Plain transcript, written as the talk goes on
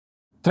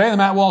Today on the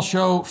Matt Walsh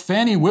Show,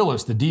 Fani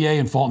Willis, the DA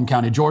in Fulton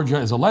County, Georgia,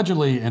 is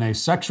allegedly in a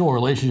sexual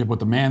relationship with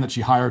the man that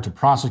she hired to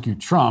prosecute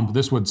Trump.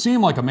 This would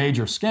seem like a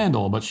major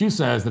scandal, but she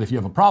says that if you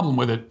have a problem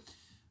with it,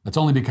 that's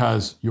only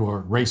because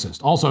you're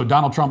racist. Also,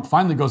 Donald Trump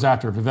finally goes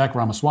after Vivek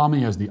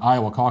Ramaswamy as the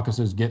Iowa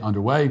caucuses get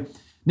underway.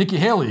 Nikki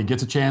Haley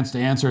gets a chance to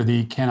answer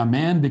the "can a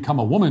man become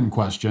a woman"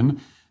 question,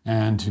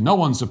 and to no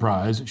one's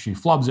surprise, she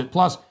flubs it.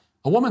 Plus,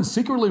 a woman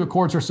secretly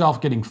records herself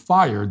getting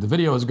fired. The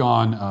video has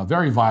gone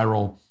very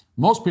viral.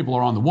 Most people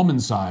are on the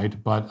woman's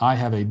side, but I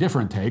have a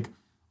different take.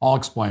 I'll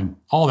explain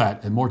all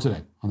that and more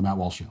today on The Matt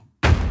Walsh Show.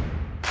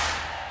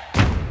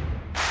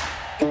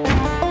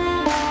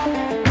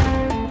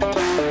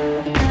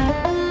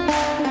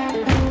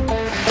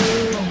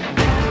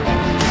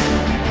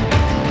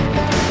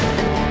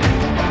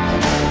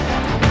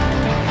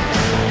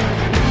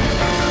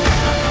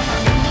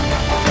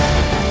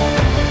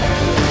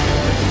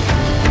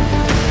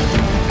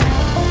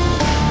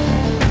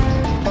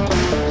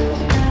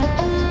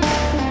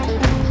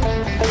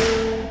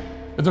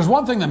 If there's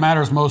one thing that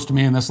matters most to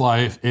me in this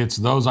life, it's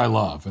those I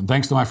love. And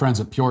thanks to my friends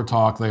at Pure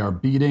Talk, they are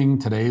beating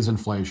today's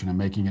inflation and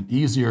making it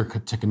easier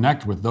to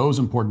connect with those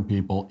important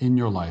people in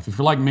your life. If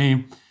you're like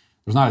me,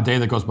 there's not a day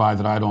that goes by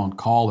that I don't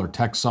call or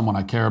text someone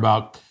I care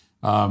about.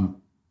 I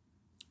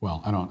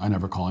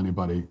never call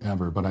anybody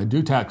ever, but I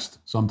do text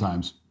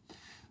sometimes.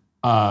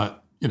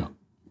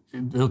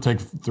 It'll take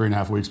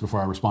 3.5 weeks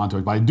before I respond to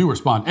it, but I do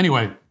respond.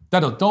 Anyway,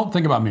 don't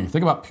think about me.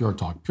 Think about Pure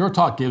Talk. Pure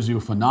Talk gives you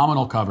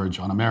phenomenal coverage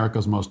on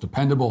America's most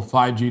dependable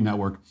 5G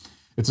network.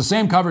 It's the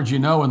same coverage you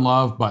know and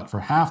love, but for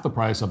half the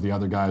price of the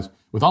other guys.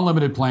 With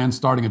unlimited plans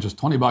starting at just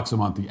 $20 a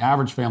month, the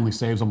average family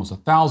saves almost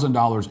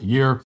 $1,000 a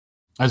year.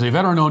 As a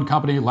veteran-owned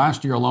company,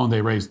 last year alone,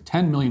 they raised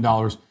 $10 million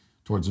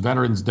towards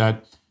veterans'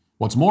 debt.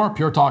 What's more,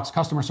 Pure Talk's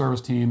customer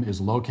service team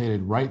is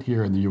located right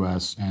here in the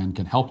U.S. and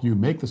can help you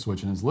make the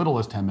switch in as little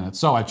as 10 minutes.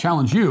 So I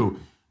challenge you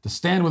to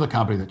stand with a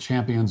company that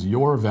champions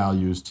your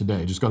values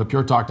today. Just go to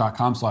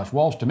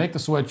puretalk.com/Walsh to make the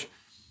switch.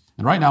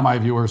 And right now, my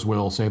viewers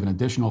will save an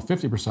additional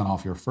 50%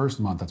 off your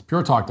first month. That's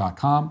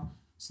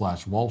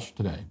puretalk.com/Walsh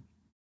today.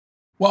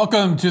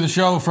 Welcome to the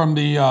show from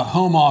the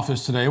home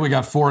office today. We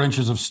got 4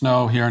 inches of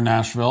snow here in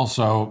Nashville.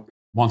 So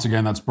once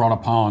again, that's brought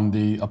upon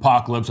the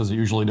apocalypse as it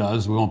usually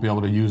does. We won't be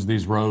able to use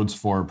these roads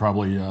for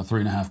probably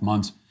 3.5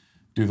 months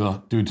due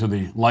to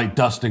the light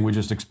dusting we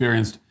just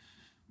experienced.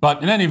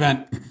 But in any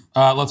event,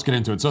 let's get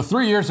into it. So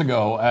 3 years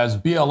ago, as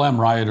BLM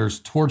rioters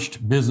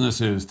torched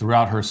businesses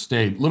throughout her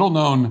state, a little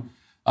known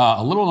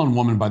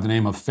woman by the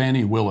name of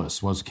Fani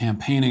Willis was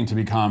campaigning to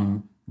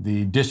become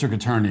the district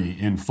attorney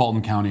in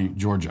Fulton County,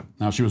 Georgia.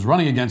 Now, she was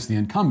running against the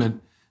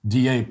incumbent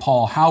DA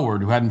Paul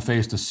Howard, who hadn't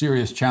faced a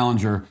serious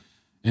challenger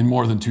in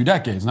more than 2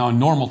 decades. Now, in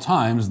normal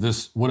times,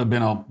 this would have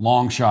been a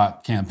long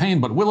shot campaign,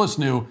 but Willis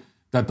knew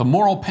that the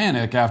moral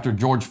panic after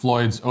George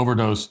Floyd's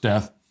overdose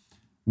death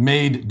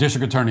made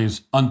district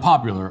attorneys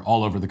unpopular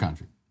all over the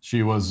country.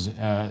 She was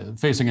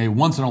facing a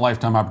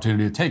once-in-a-lifetime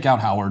opportunity to take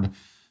out Howard,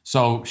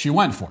 so she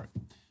went for it.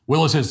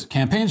 Willis's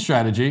campaign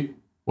strategy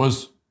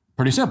was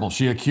pretty simple.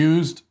 She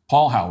accused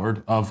Paul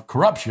Howard of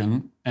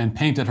corruption and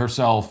painted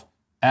herself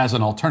as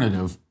an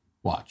alternative.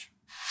 Watch.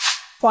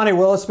 Fani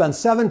Willis spent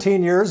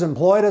 17 years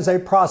employed as a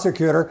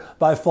prosecutor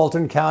by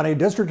Fulton County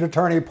District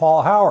Attorney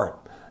Paul Howard.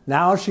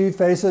 Now she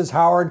faces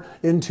Howard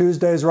in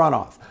Tuesday's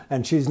runoff,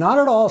 and she's not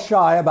at all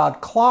shy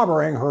about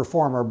clobbering her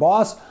former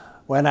boss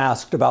when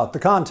asked about the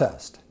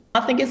contest.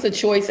 I think it's a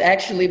choice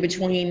actually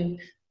between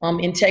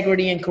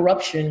integrity and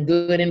corruption,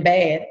 good and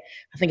bad.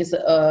 I think it's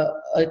a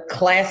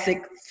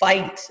classic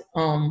fight,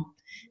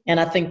 and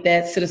I think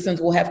that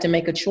citizens will have to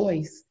make a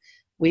choice.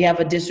 We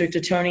have a district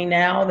attorney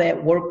now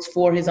that works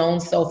for his own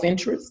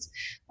self-interest,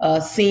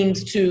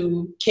 seems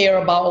to care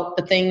about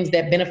the things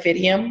that benefit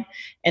him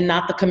and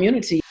not the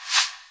community.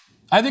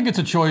 I think it's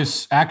a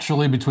choice,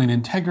 actually, between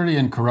integrity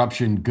and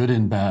corruption, good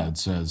and bad,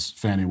 says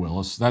Fani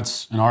Willis.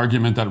 That's an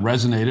argument that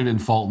resonated in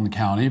Fulton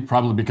County,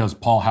 probably because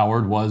Paul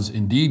Howard was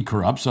indeed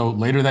corrupt. So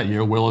later that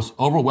year, Willis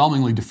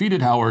overwhelmingly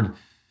defeated Howard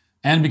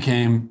and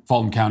became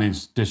Fulton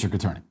County's district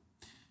attorney.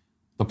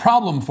 The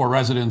problem for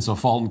residents of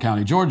Fulton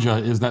County, Georgia,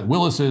 is that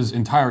Willis's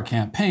entire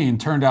campaign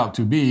turned out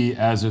to be,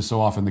 as is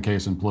so often the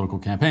case in political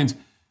campaigns,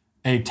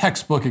 a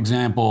textbook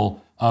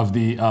example of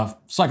the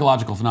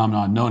psychological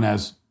phenomenon known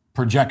as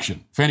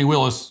projection. Fani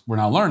Willis, we're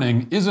now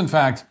learning, is in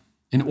fact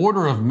an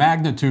order of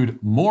magnitude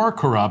more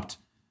corrupt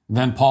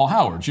than Paul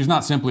Howard. She's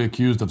not simply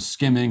accused of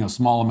skimming a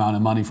small amount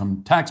of money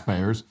from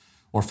taxpayers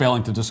or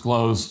failing to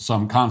disclose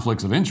some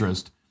conflicts of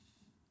interest.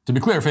 To be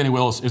clear, Fani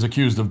Willis is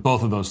accused of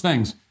both of those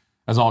things,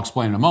 as I'll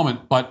explain in a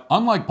moment. But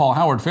unlike Paul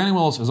Howard, Fani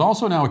Willis is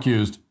also now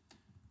accused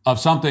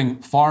of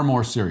something far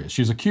more serious.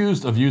 She's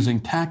accused of using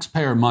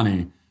taxpayer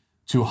money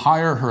to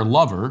hire her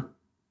lover,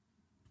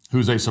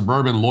 who's a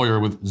suburban lawyer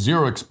with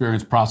zero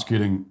experience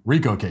prosecuting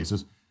RICO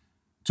cases,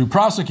 to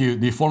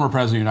prosecute the former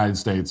president of the United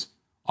States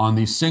on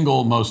the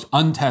single most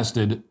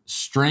untested,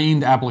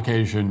 strained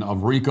application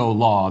of RICO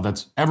law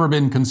that's ever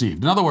been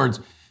conceived. In other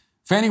words,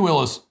 Fani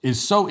Willis is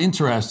so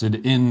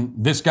interested in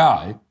this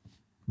guy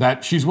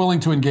that she's willing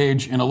to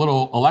engage in a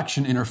little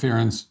election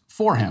interference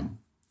for him,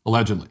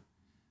 allegedly.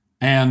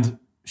 And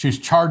she's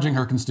charging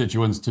her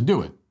constituents to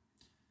do it.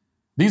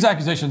 These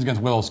accusations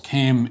against Willis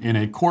came in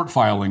a court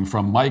filing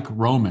from Mike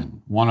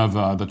Roman, one of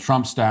the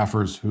Trump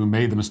staffers who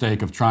made the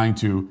mistake of trying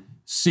to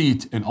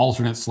seat an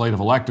alternate slate of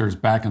electors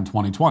back in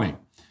 2020.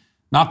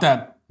 Not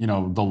that,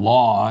 the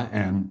law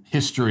and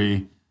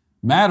history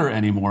matter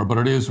anymore, but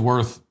it is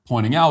worth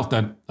pointing out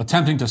that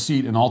attempting to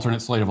seat an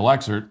alternate slate of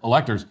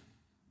electors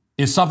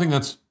is something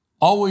that's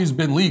always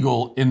been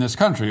legal in this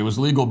country. It was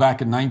legal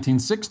back in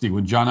 1960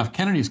 when John F.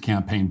 Kennedy's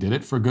campaign did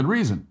it for good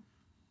reason.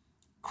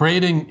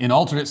 Creating an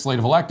alternate slate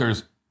of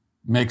electors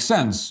makes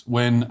sense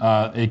when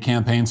a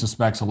campaign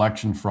suspects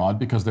election fraud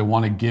because they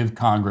want to give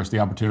Congress the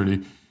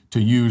opportunity to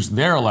use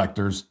their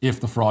electors if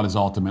the fraud is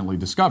ultimately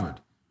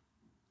discovered.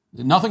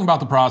 Nothing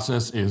about the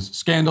process is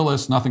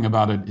scandalous, nothing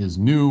about it is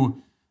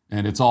new,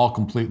 and it's all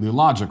completely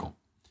logical.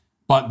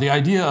 But the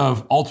idea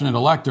of alternate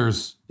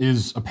electors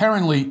is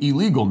apparently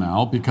illegal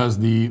now because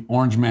the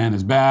orange man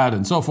is bad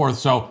and so forth.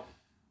 So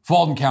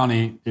Fulton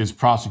County is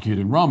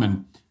prosecuting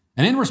Roman.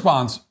 And in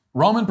response,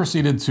 Roman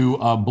proceeded to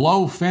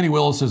blow Fani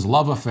Willis's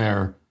love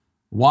affair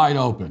wide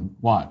open.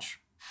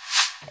 Watch.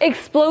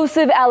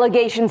 Explosive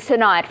allegations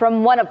tonight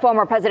from one of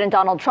former President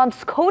Donald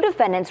Trump's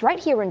co-defendants right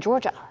here in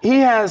Georgia. He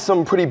has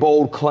some pretty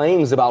bold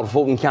claims about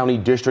Fulton County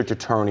District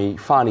Attorney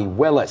Fani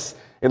Willis.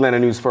 Atlanta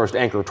News First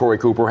anchor Tori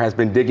Cooper has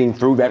been digging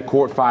through that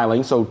court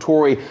filing. So,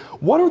 Tori,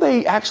 what are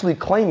they actually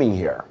claiming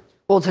here?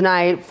 Well,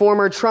 tonight,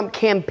 former Trump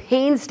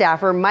campaign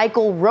staffer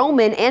Michael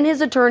Roman and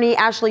his attorney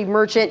Ashley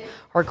Merchant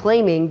are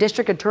claiming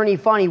District Attorney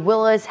Fani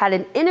Willis had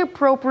an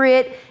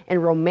inappropriate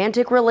and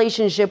romantic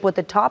relationship with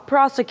the top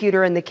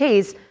prosecutor in the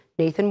case,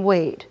 Nathan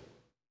Wade.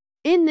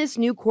 In this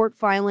new court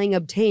filing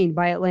obtained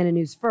by Atlanta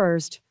News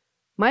First,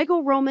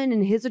 Michael Roman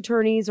and his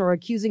attorneys are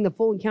accusing the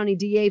Fulton County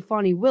DA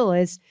Fani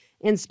Willis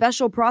and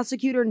Special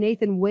Prosecutor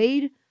Nathan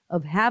Wade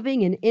of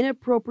having an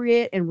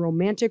inappropriate and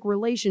romantic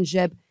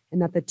relationship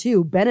and that the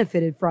two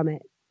benefited from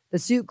it. The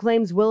suit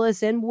claims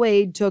Willis and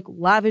Wade took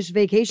lavish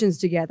vacations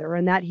together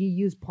and that he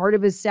used part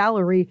of his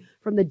salary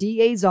from the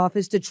DA's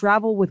office to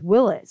travel with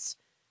Willis.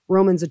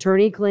 Roman's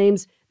attorney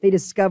claims they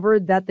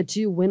discovered that the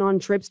two went on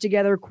trips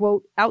together,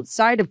 quote,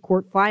 outside of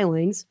court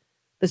filings.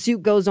 The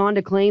suit goes on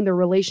to claim the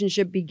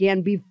relationship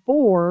began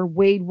before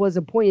Wade was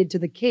appointed to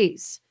the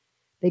case.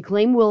 They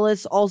claim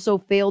Willis also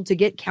failed to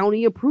get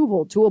county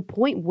approval to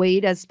appoint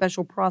Wade as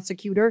special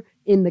prosecutor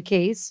in the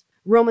case.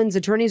 Roman's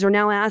attorneys are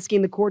now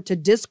asking the court to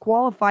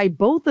disqualify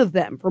both of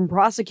them from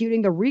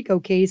prosecuting the RICO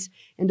case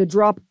and to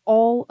drop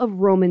all of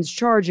Roman's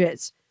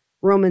charges.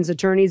 Roman's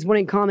attorneys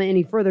wouldn't comment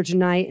any further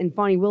tonight, and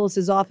Fani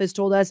Willis's office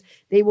told us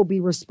they will be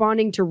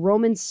responding to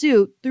Roman's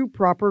suit through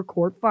proper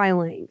court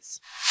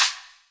filings.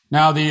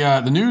 Now,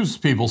 the news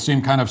people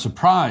seem kind of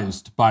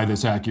surprised by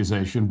this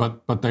accusation,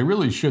 but they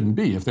really shouldn't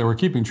be. If they were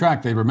keeping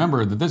track, they'd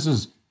remember that this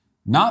is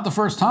not the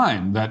first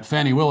time that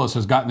Fani Willis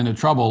has gotten into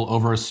trouble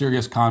over a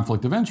serious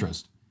conflict of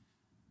interest.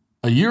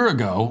 A year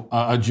ago,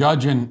 a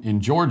judge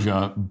in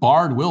Georgia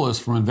barred Willis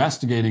from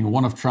investigating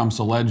one of Trump's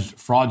alleged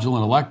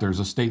fraudulent electors,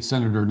 a state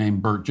senator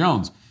named Burt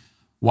Jones.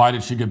 Why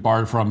did she get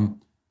barred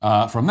from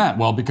that?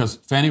 Well, because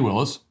Fani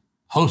Willis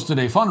hosted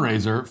a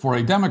fundraiser for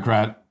a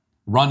Democrat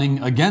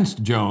running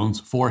against Jones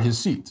for his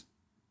seat.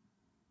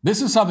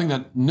 This is something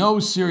that no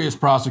serious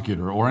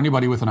prosecutor or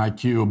anybody with an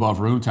IQ above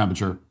room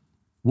temperature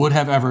would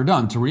have ever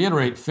done. To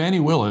reiterate, Fani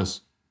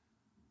Willis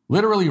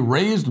literally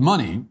raised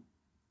money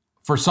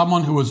for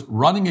someone who was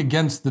running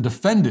against the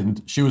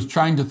defendant she was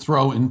trying to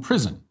throw in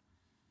prison.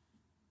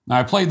 Now,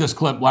 I played this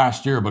clip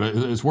last year, but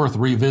it's worth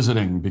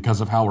revisiting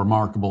because of how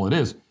remarkable it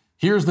is.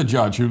 Here's the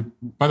judge who,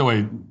 by the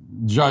way,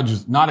 judge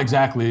is not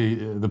exactly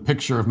the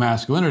picture of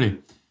masculinity,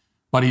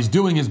 but he's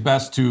doing his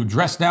best to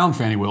dress down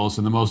Fani Willis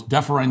in the most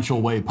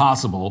deferential way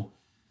possible.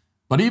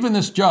 But even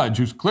this judge,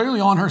 who's clearly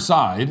on her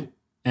side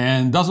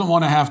and doesn't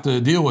want to have to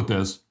deal with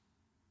this,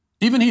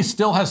 even he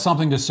still has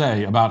something to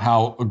say about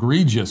how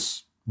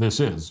egregious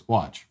this is.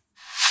 Watch.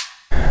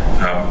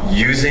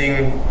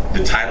 Using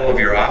the title of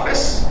your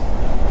office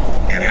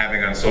and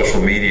having on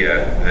social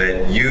media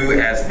that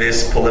you, as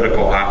this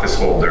political office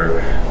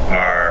holder,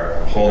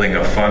 are holding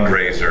a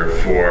fundraiser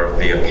for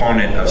the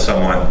opponent of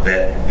someone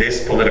that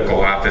this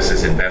political office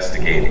is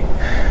investigating.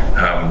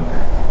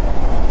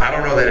 I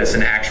don't know that it's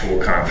an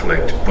actual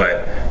conflict,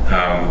 but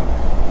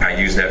I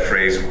use that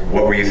phrase,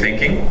 what were you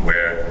thinking?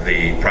 Where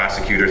the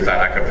prosecutor thought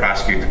I could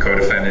prosecute the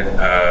co-defendant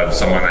of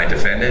someone I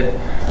defended.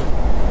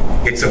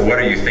 It's a what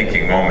are you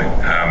thinking moment.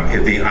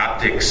 The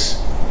optics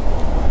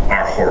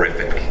are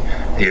horrific.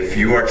 If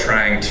you are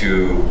trying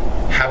to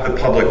have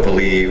the public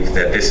believe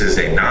that this is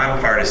a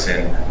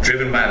nonpartisan,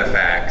 driven by the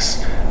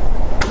facts,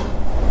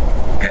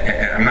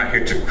 and I'm not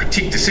here to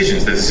critique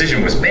decisions, the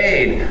decision was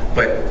made,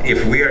 but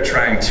if we are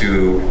trying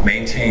to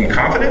maintain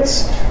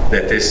confidence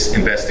that this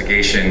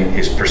investigation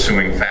is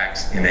pursuing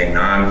facts in a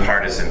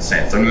nonpartisan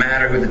sense, no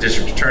matter who the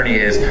district attorney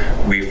is,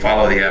 we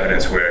follow the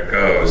evidence where it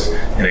goes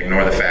and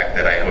ignore the fact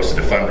that I hosted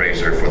a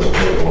fundraiser for the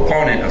political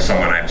opponent of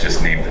someone I've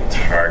just named a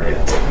target.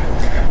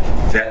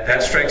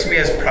 That strikes me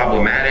as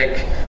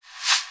problematic.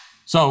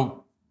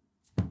 So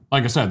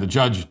like I said, the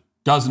judge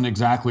doesn't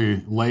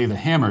exactly lay the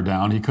hammer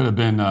down. He could have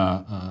been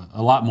a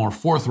lot more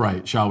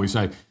forthright, shall we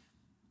say.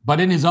 But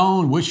in his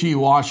own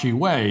wishy-washy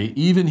way,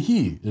 even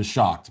he is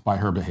shocked by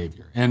her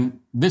behavior. And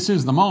this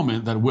is the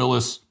moment that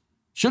Willis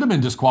should have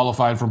been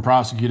disqualified from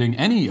prosecuting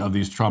any of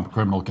these Trump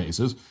criminal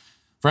cases.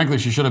 Frankly,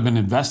 she should have been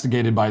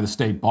investigated by the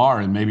state bar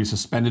and maybe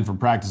suspended from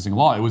practicing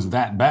law. It was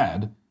that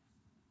bad.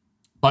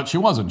 But she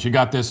wasn't. She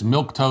got this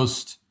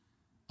milquetoast,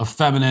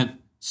 effeminate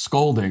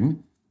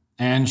scolding,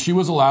 and she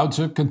was allowed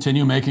to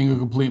continue making a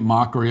complete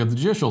mockery of the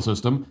judicial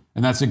system,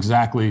 and that's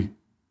exactly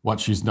what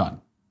she's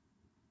done.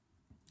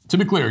 To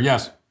be clear,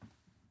 yes,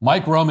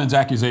 Mike Roman's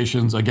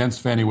accusations against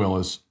Fani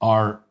Willis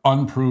are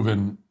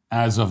unproven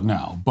as of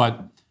now,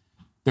 but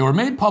they were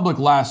made public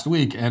last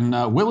week,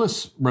 and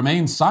Willis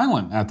remained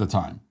silent at the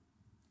time.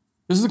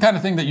 This is the kind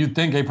of thing that you'd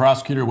think a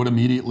prosecutor would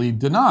immediately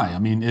deny. I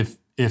mean, if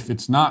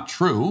it's not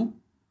true,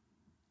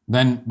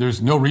 then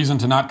there's no reason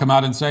to not come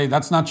out and say,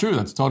 that's not true,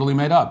 that's totally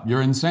made up,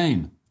 you're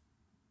insane.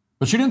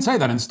 But she didn't say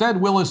that. Instead,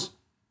 Willis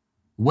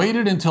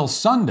waited until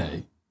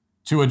Sunday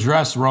to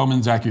address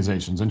Roman's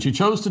accusations, and she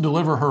chose to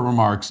deliver her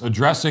remarks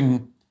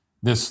addressing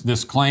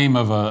this claim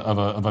of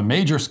a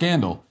major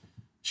scandal.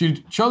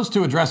 She chose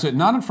to address it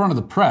not in front of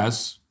the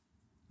press,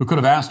 who could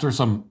have asked her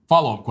some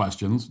follow-up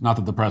questions, not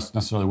that the press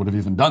necessarily would have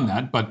even done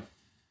that, but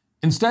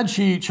instead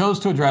she chose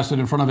to address it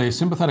in front of a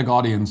sympathetic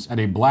audience at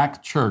a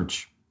black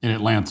church in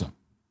Atlanta.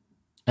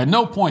 At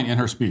no point in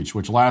her speech,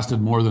 which lasted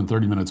more than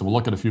 30 minutes, and we'll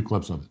look at a few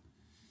clips of it,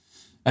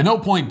 at no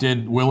point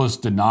did Willis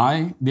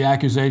deny the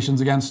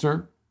accusations against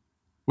her,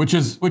 which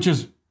is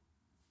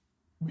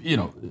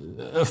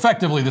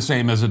effectively the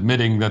same as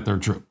admitting that they're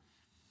true.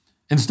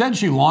 Instead,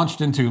 she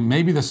launched into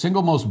maybe the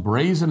single most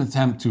brazen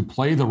attempt to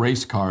play the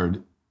race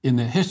card in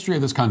the history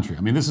of this country.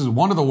 I mean, this is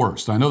one of the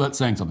worst. I know that's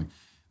saying something.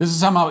 This is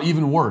somehow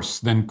even worse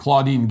than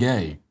Claudine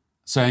Gay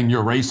saying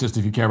you're racist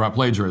if you care about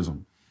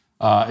plagiarism.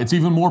 It's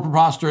even more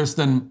preposterous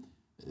than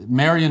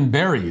Marion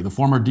Barry, the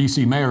former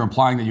D.C. mayor,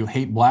 implying that you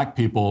hate black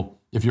people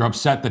if you're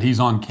upset that he's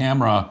on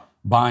camera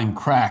buying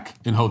crack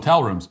in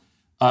hotel rooms.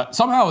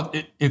 Somehow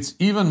it's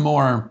even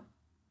more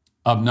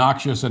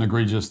obnoxious and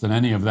egregious than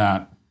any of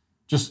that.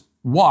 Just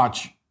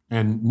watch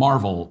and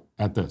marvel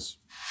at this.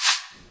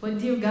 But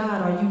dear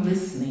God, are you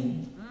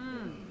listening?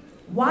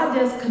 Why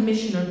does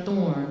Commissioner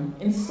Thorne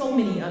and so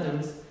many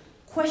others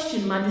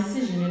question my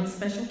decision in a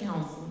special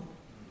counsel?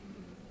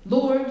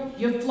 Lord,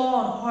 your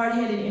flawed,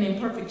 hard-headed, and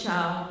imperfect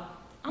child,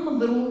 I'm a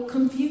little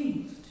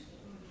confused.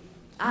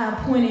 I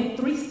appointed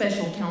 3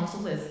 special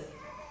counsel, as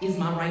is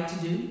my right to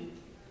do,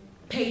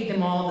 paid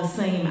them all the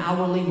same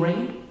hourly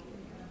rate.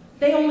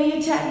 They only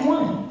attacked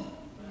 1.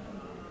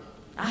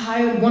 I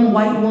hired 1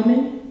 white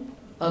woman,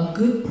 a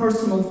good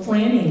personal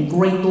friend and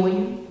great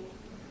lawyer,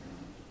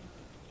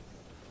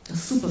 a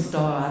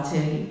superstar, I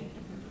tell you.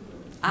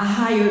 I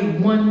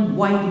hired 1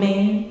 white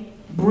man,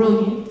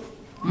 brilliant,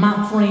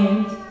 my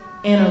friend,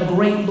 and a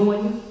great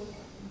lawyer.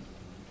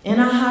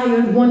 And I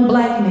hired 1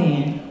 black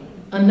man,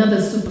 another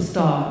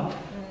superstar,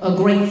 a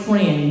great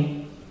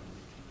friend,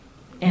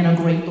 and a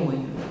great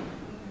lawyer.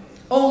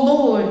 Oh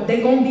Lord,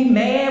 they gonna be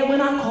mad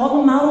when I call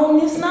them out on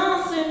this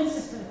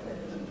nonsense.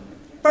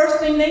 First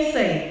thing they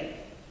say,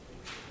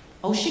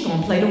 oh, she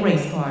gonna play the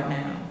race card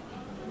now.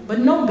 But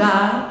no,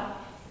 God,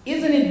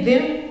 isn't it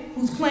them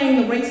who's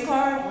playing the race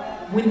card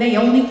when they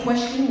only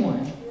question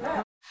 1?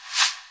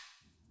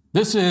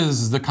 This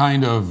is the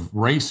kind of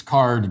race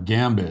card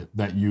gambit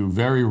that you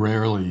very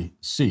rarely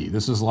see.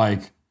 This is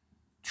like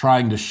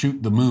trying to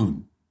shoot the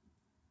moon.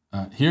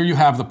 Here you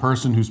have the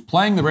person who's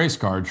playing the race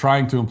card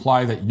trying to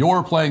imply that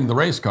you're playing the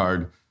race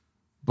card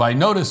by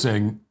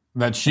noticing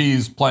that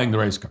she's playing the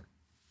race card.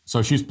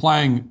 So she's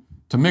playing,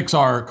 to mix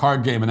our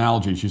card game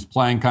analogy, she's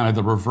playing kind of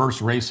the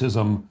reverse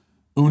racism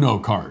Uno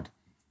card.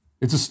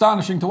 It's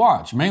astonishing to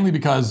watch, mainly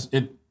because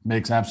it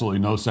makes absolutely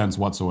no sense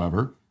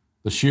whatsoever.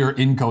 The sheer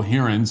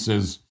incoherence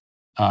is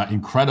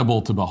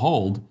incredible to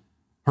behold.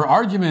 Her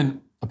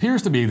argument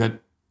appears to be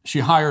that she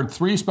hired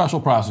 3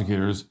 special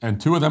prosecutors and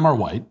 2 of them are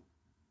white,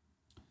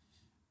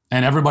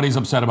 and everybody's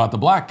upset about the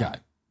black guy.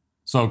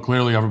 So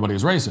clearly everybody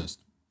is racist.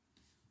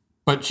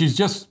 But she's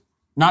just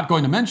not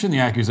going to mention the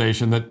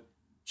accusation that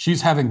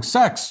she's having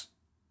sex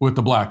with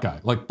the black guy.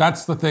 Like,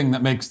 that's the thing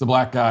that makes the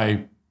black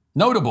guy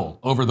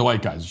notable over the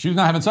white guys. She's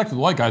not having sex with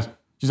the white guys,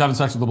 she's having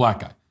sex with the black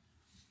guy.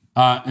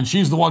 And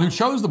she's the one who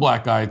chose the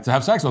black guy to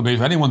have sex with.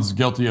 If anyone's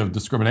guilty of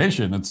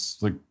discrimination,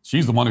 it's like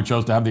she's the one who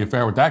chose to have the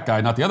affair with that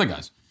guy, not the other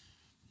guys.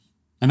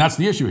 And that's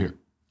the issue here.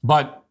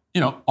 But,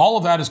 all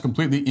of that is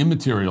completely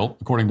immaterial,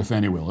 according to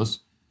Fani Willis.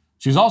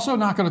 She's also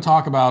not going to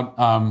talk about,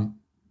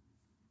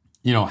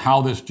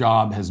 how this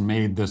job has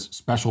made this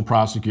special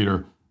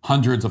prosecutor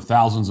hundreds of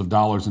thousands of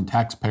dollars in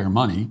taxpayer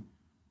money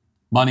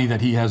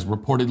that he has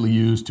reportedly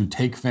used to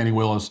take Fani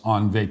Willis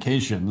on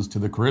vacations to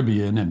the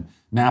Caribbean and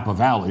Napa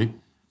Valley.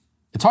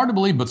 It's hard to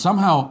believe, but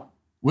somehow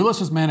Willis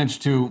has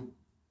managed to,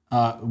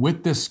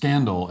 with this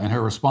scandal and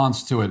her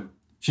response to it,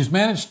 she's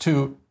managed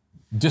to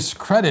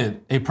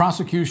discredit a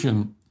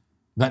prosecution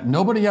that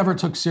nobody ever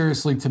took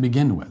seriously to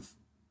begin with.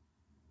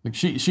 Like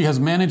she has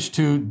managed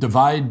to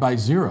divide by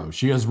zero.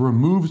 She has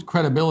removed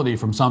credibility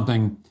from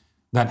something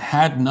that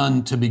had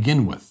none to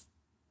begin with.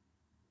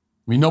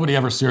 I mean, nobody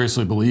ever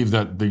seriously believed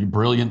that the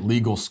brilliant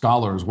legal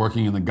scholars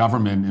working in the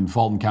government in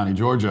Fulton County,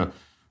 Georgia,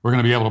 were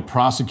going to be able to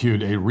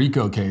prosecute a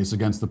RICO case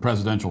against the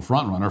presidential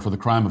frontrunner for the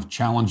crime of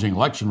challenging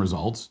election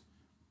results.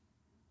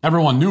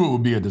 Everyone knew it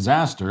would be a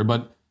disaster,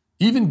 but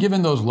even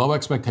given those low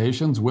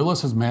expectations,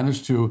 Willis has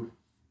managed to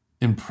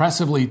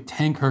impressively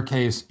tank her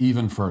case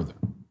even further.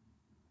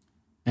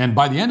 And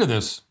by the end of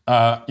this,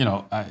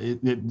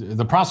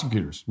 the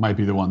prosecutors might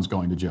be the ones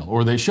going to jail,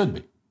 or they should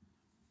be.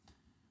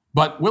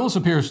 But Willis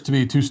appears to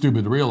be too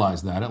stupid to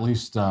realize that, at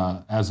least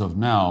as of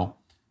now.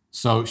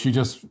 So she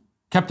just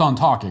kept on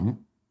talking.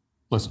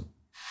 Listen.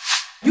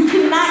 You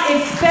cannot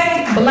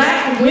expect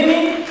black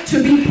women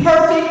to be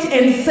perfect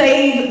and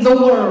save the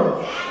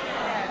world.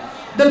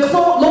 The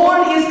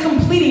Lord is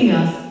completing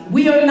us.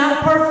 We are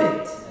not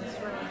perfect.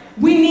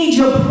 We need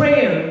your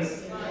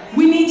prayers.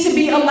 We need to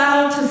be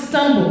allowed to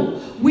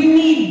stumble. We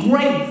need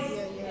grace.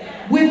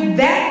 With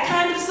that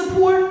kind of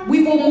support,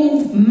 we will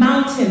move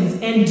mountains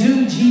and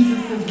do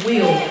Jesus'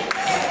 will,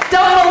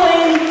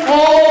 stumbling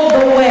all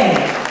the way.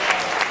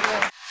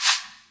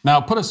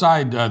 Now, put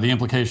aside the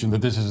implication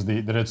that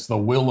that it's the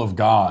will of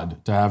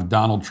God to have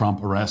Donald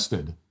Trump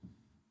arrested.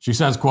 She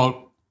says,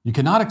 quote, "You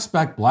cannot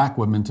expect black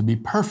women to be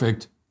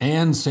perfect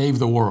and save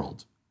the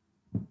world."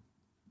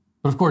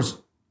 But of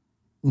course,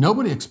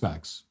 nobody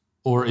expects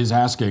or is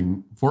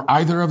asking for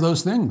either of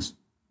those things.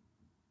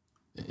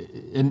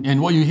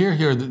 And what you hear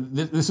here,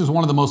 this is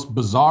one of the most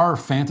bizarre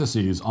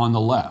fantasies on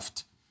the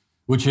left,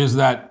 which is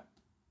that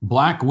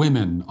black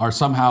women are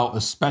somehow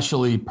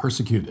especially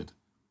persecuted,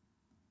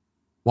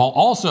 while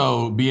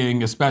also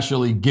being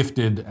especially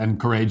gifted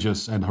and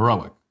courageous and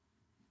heroic.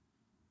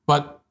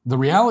 But the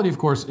reality, of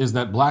course, is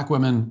that black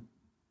women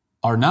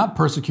are not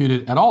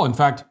persecuted at all. In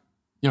fact,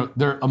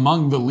 they're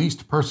among the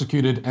least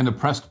persecuted and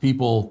oppressed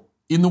people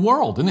in the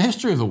world, in the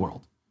history of the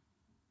world.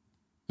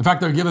 In fact,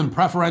 they're given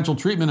preferential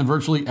treatment in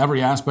virtually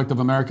every aspect of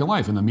American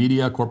life, in the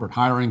media, corporate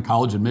hiring,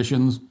 college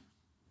admissions.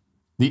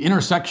 The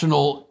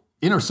intersectional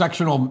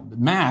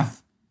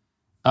math,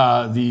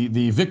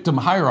 the victim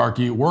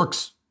hierarchy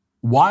works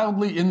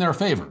wildly in their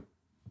favor.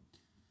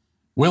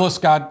 Willis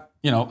got,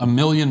 1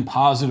 million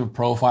positive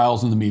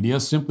profiles in the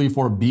media simply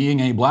for being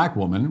a black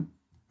woman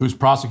who's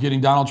prosecuting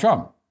Donald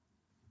Trump.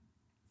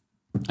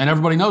 And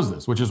everybody knows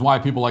this, which is why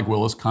people like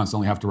Willis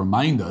constantly have to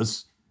remind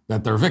us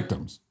that they're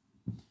victims.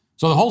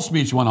 So the whole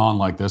speech went on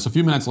like this. A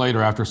few minutes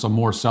later, after some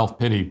more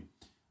self-pity,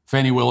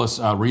 Fani Willis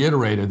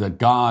reiterated that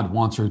God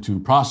wants her to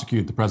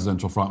prosecute the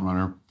presidential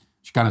frontrunner.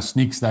 She kind of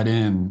sneaks that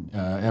in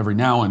every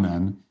now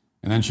and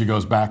then she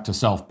goes back to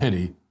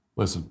self-pity.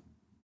 Listen.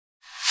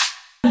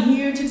 I'm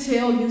here to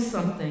tell you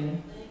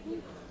something,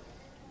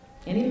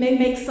 and it may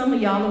make some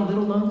of y'all a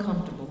little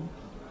uncomfortable.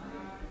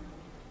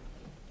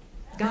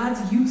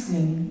 God's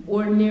using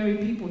ordinary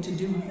people to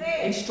do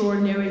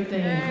extraordinary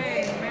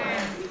things.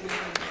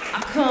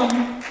 I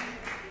come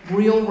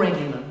real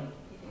regular.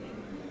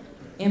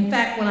 In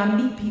fact, when I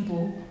meet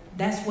people,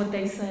 that's what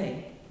they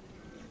say.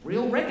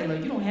 Real regular,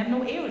 you don't have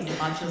no airs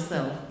about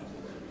yourself.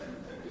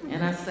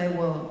 And I say,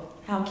 well,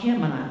 how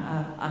can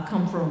I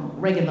come from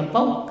regular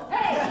folk.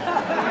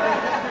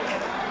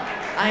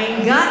 I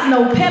ain't got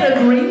no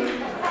pedigree.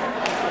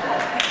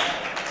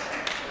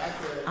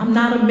 I'm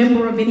not a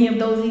member of any of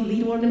those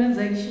elite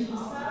organizations.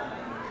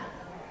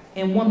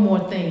 And one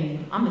more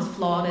thing, I'm as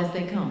flawed as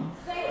they come.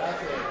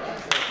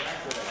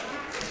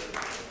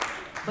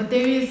 But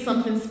there is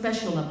something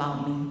special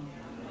about me.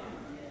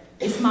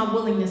 It's my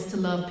willingness to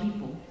love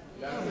people.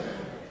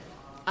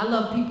 I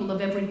love people of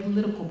every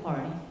political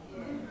party,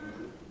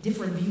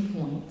 different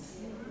viewpoints,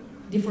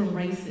 different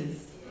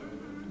races,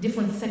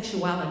 different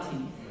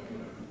sexualities.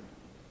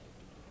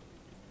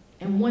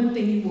 And one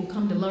thing you will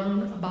come to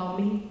learn about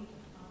me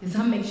is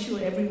I make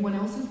sure everyone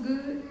else is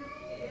good,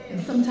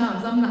 and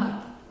sometimes I'm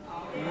not.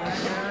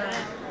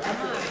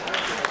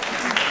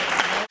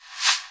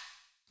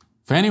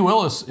 Fani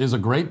Willis is a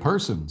great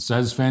person,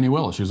 says Fani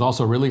Willis. She's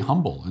also really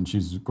humble and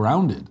she's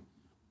grounded.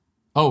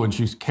 Oh, and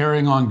she's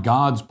carrying on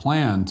God's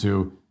plan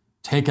to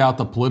take out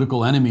the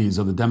political enemies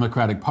of the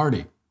Democratic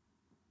Party.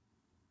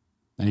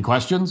 Any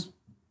questions?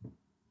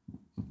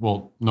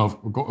 Well, no,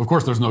 of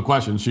course there's no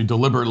questions. She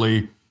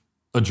deliberately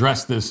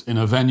addressed this in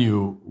a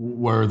venue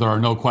where there are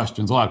no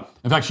questions allowed.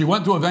 In fact, she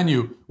went to a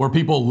venue where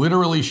people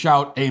literally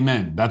shout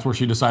amen. That's where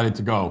she decided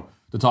to go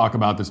to talk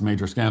about this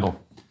major scandal.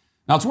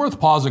 Now, it's worth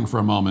pausing for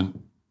a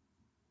moment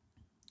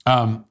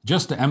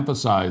just to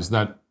emphasize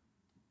that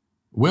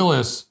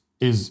Willis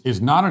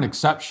is not an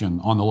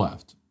exception on the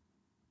left.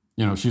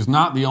 You know, she's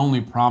not the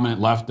only prominent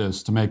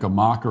leftist to make a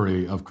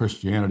mockery of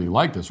Christianity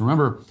like this.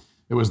 Remember,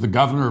 it was the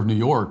governor of New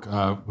York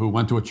who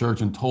went to a church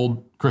and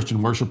told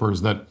Christian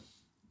worshipers that,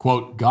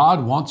 quote,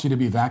 God wants you to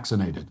be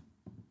vaccinated.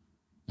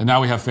 And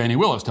now we have Fani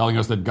Willis telling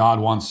us that God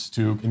wants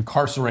to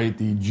incarcerate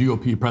the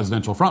GOP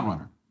presidential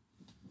frontrunner.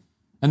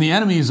 And the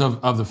enemies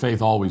of the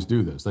faith always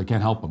do this. They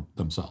can't help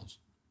themselves.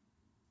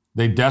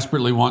 They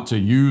desperately want to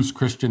use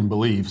Christian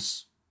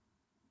beliefs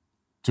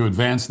to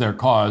advance their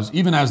cause,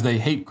 even as they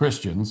hate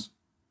Christians.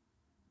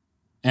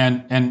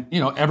 And you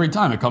know, every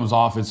time it comes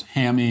off as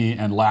hammy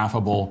and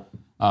laughable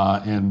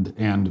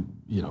and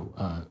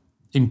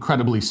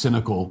incredibly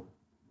cynical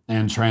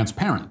and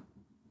transparent.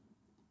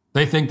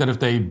 They think that if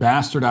they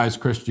bastardize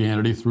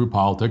Christianity through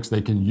politics,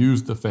 they can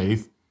use the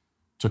faith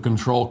to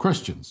control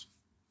Christians.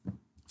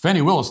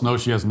 Fannie Willis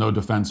knows she has no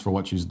defense for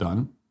what she's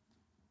done.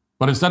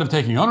 But instead of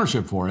taking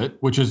ownership for it,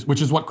 which is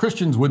what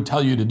Christians would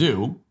tell you to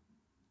do,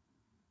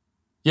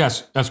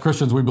 yes, as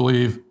Christians, we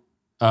believe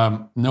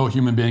no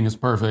human being is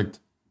perfect.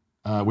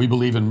 We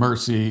believe in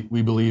mercy.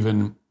 We believe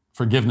in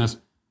forgiveness.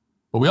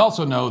 But we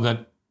also know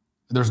that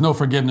there's no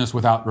forgiveness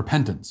without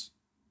repentance.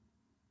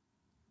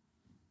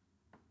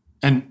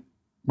 And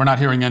we're not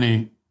hearing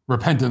any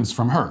repentance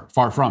from her,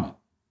 far from it.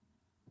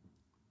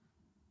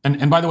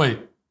 And by the way,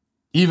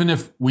 even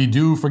if we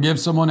do forgive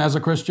someone as a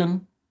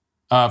Christian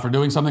for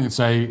doing something, let's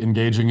say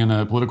engaging in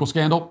a political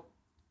scandal,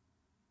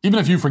 even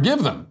if you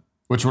forgive them,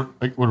 which would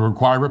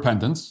require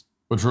repentance,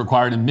 which would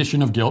require an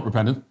admission of guilt,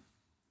 repentance,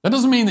 that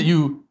doesn't mean that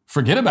you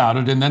forget about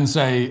it and then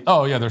say,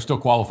 oh yeah, they're still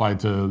qualified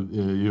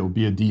to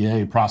be a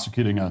DA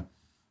prosecuting a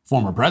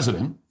former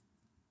president.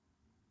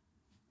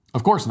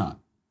 Of course not.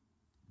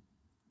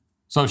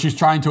 So she's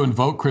trying to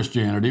invoke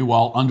Christianity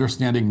while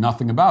understanding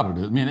nothing about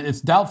it. I mean,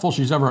 it's doubtful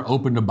she's ever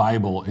opened a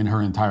Bible in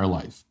her entire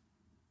life,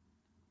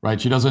 right?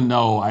 She doesn't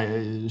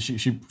know.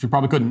 She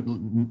probably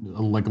couldn't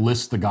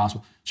list the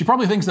gospel. She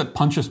probably thinks that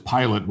Pontius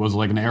Pilate was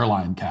like an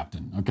airline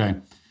captain, okay?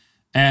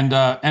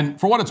 And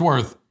for what it's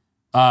worth,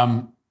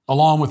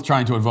 along with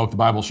trying to invoke the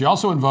Bible, she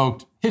also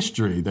invoked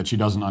history that she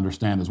doesn't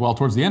understand as well.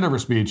 Towards the end of her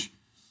speech,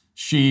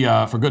 she,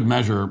 for good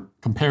measure,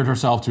 compared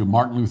herself to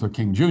Martin Luther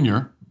King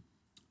Jr.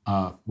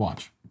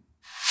 Watch.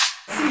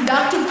 See,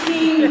 Dr.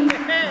 King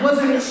was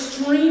an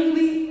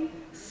extremely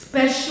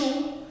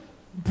special,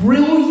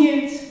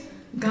 brilliant,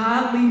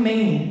 godly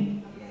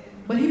man.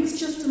 But he was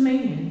just a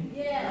man.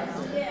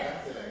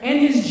 And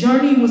his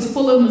journey was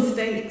full of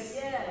mistakes,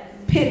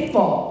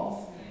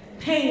 pitfalls,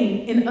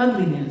 pain, and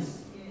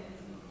ugliness.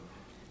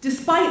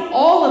 Despite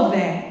all of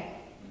that,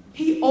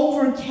 he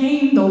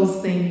overcame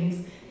those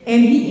things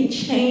and he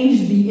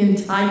changed the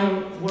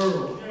entire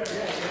world.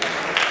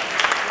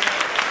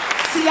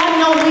 See, I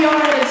know we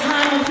are at a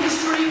time of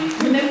history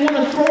when they want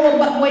to throw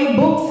away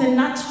books and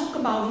not talk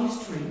about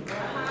history.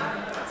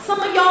 Some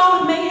of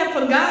y'all may have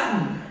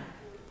forgotten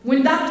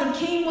when Dr.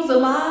 King was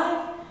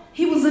alive,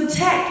 he was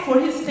attacked for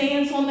his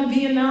stance on the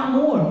Vietnam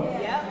War.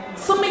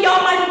 Some of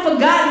y'all might have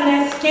forgotten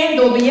that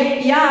scandal the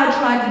FBI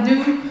tried to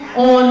do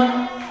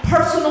on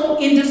personal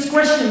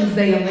indiscretions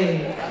they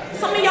alleged.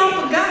 Some of y'all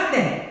forgot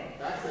that.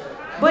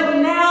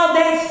 But now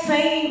that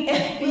same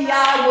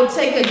FBI will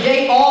take a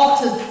day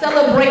off to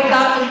celebrate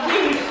Dr.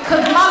 King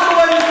because my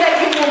Lord said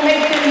he will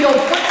make them your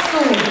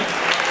footstool.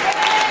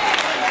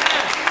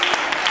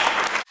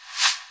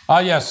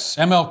 Yes,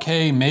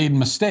 MLK made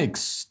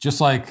mistakes,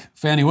 just like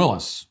Fannie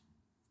Willis.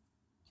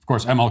 Of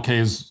course,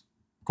 MLK's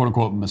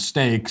quote-unquote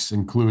mistakes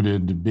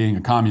included being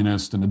a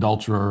communist, an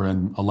adulterer,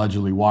 and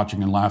allegedly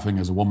watching and laughing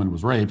as a woman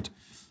was raped.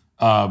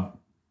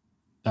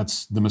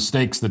 That's the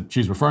mistakes that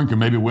she's referring to.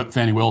 Maybe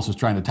Fannie Willis is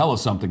trying to tell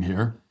us something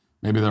here.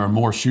 Maybe there are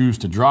more shoes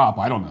to drop.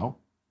 I don't know.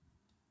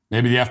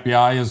 Maybe the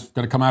FBI is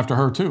going to come after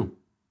her too.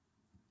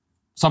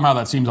 Somehow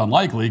that seems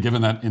unlikely,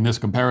 given that in this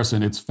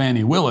comparison, it's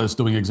Fannie Willis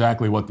doing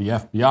exactly what the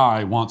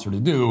FBI wants her to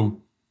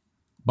do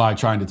by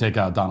trying to take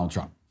out Donald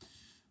Trump.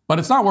 But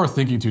it's not worth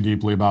thinking too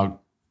deeply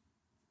about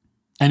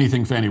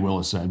anything Fannie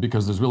Willis said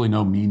because there's really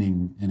no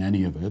meaning in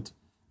any of it.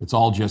 It's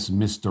all just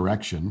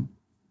misdirection.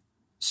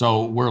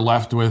 So we're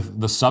left with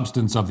the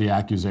substance of the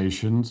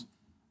accusations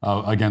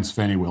against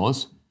Fannie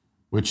Willis,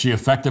 which she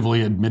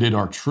effectively admitted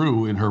are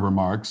true in her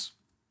remarks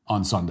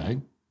on Sunday.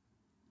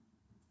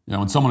 You know,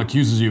 when someone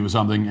accuses you of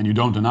something and you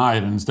don't deny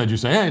it and instead you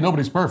say, hey,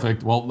 nobody's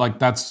perfect, well, like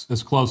that's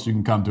as close as you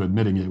can come to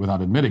admitting it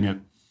without admitting it.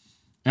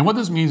 And what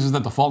this means is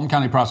that the Fulton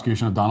County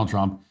prosecution of Donald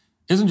Trump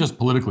isn't just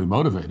politically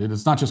motivated.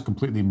 It's not just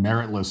completely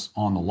meritless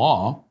on the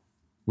law.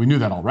 We knew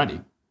that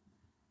already.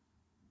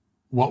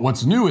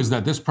 What's new is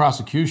that this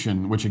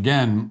prosecution, which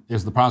again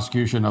is the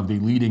prosecution of the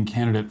leading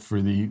candidate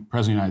for the President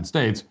of the United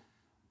States,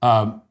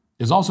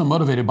 is also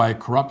motivated by a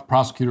corrupt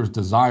prosecutor's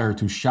desire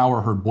to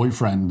shower her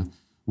boyfriend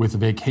with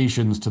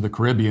vacations to the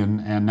Caribbean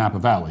and Napa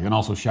Valley, and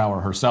also shower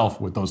herself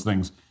with those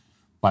things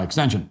by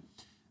extension.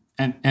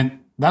 And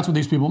that's what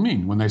these people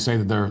mean when they say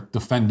that they're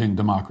defending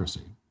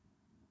democracy.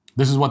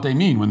 This is what they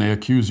mean when they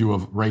accuse you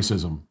of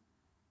racism,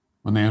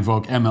 when they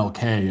invoke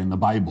MLK and the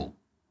Bible.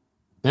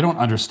 They don't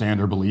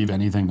understand or believe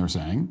anything they're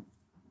saying. And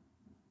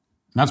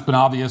that's been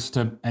obvious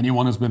to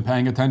anyone who's been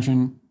paying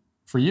attention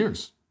for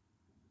years.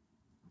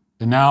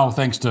 And now,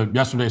 thanks to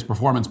yesterday's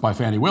performance by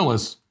Fannie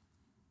Willis,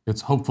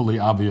 it's hopefully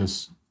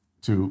obvious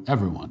to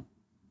everyone.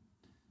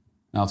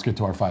 Now let's get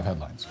to our 5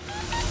 headlines.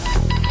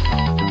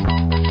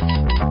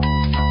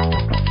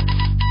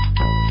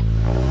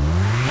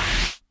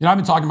 You know, I've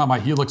been talking about my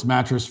Helix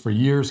mattress for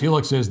years.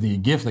 Helix is the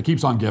gift that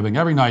keeps on giving.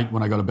 Every night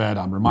when I go to bed,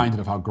 I'm reminded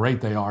of how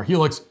great they are.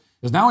 Helix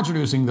is now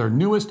introducing their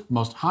newest,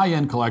 most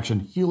high-end collection,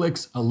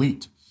 Helix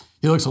Elite.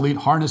 Helix Elite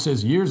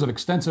harnesses years of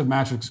extensive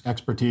mattress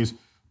expertise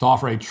to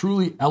offer a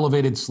truly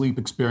elevated sleep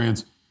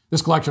experience.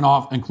 This collection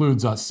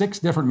includes 6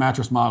 different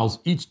mattress models,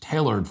 each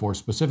tailored for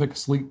specific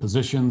sleep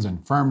positions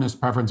and firmness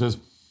preferences.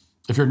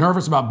 If you're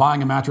nervous about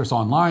buying a mattress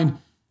online,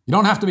 you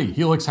don't have to be.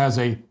 Helix has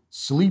a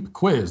sleep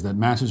quiz that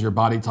matches your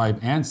body type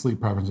and sleep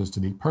preferences to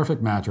the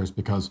perfect mattress,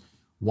 because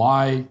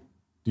why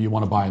do you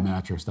want to buy a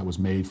mattress that was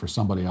made for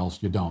somebody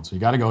else? You don't. So you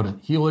got to go to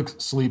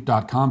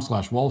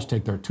helixsleep.com/Walsh,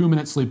 take their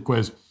 2-minute sleep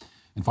quiz,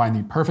 and find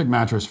the perfect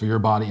mattress for your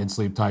body and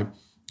sleep type.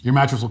 Your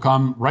mattress will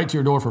come right to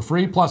your door for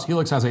free. Plus,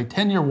 Helix has a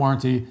 10-year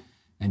warranty,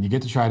 and you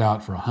get to try it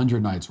out for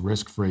 100 nights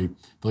risk-free.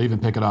 They'll even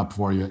pick it up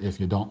for you if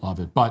you don't love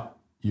it, but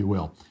you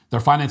will. Their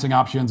financing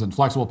options and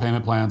flexible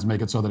payment plans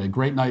make it so that a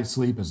great night's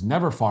sleep is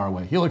never far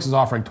away. Helix is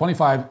offering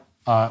 25%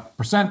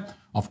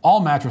 off all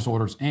mattress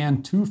orders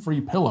and 2 free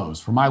pillows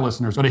for my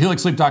listeners. Go to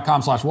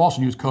helixsleep.com/Walsh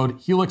and use code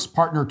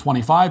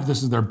HelixPartner25.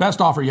 This is their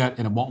best offer yet,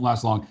 and it won't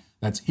last long.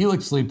 That's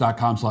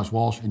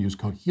helixsleep.com/Walsh and use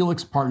code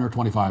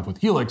HelixPartner25. With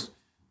Helix,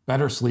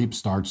 better sleep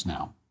starts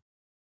now.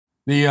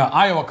 The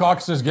Iowa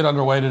caucuses get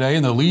underway today.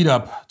 In the lead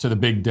up to the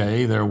big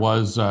day, there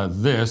was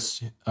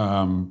this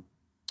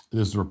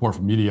is a report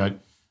from Mediaite.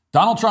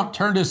 Donald Trump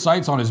turned his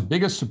sights on his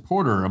biggest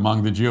supporter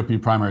among the GOP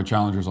primary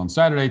challengers on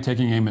Saturday,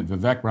 taking aim at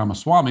Vivek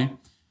Ramaswamy,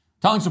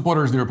 telling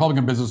supporters the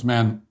Republican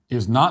businessman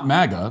is not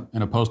MAGA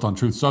in a post on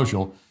Truth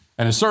Social,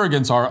 and his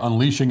surrogates are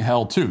unleashing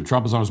hell too.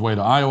 Trump is on his way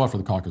to Iowa for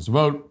the caucus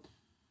vote,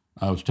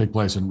 which take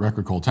place in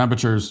record cold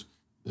temperatures.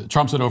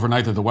 Trump said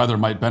overnight that the weather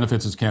might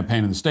benefit his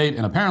campaign in the state,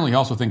 and apparently he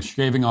also thinks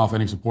shaving off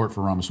any support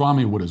for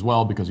Ramaswamy would as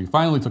well, because he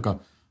finally took a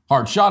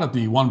hard shot at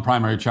the one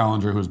primary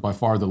challenger who is by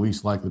far the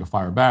least likely to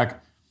fire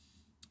back.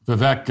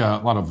 Vivek,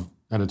 a lot of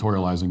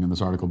editorializing in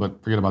this article,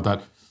 but forget about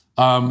that.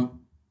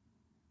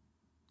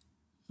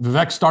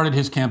 Vivek started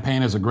his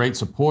campaign as a great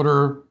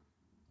supporter.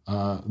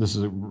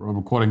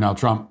 I'm quoting now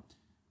Trump.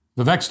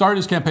 Vivek started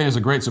his campaign as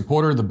a great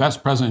supporter, the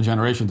best president in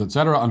generations,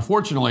 etc.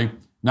 Unfortunately,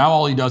 now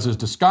all he does is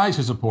disguise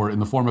his support in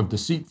the form of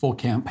deceitful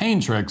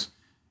campaign tricks.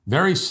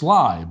 Very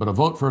sly, but a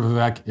vote for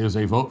Vivek is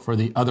a vote for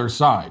the other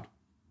side.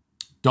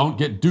 Don't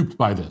get duped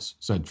by this,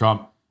 said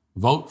Trump.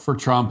 Vote for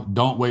Trump.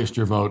 Don't waste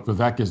your vote.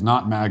 Vivek is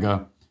not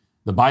MAGA.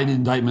 The Biden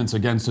indictments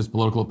against his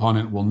political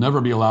opponent will never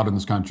be allowed in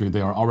this country.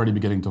 They are already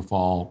beginning to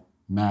fall.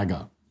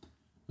 MAGA!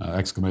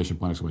 Exclamation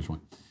point, exclamation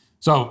point.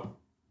 So,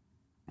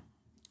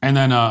 and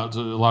then a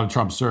lot of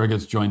Trump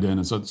surrogates joined in,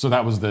 and so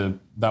that was the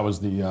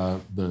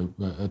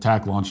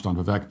attack launched on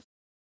Vivek.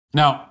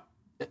 Now,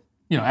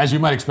 as you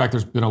might expect,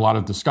 there's been a lot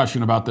of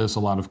discussion about this, a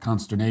lot of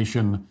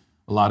consternation,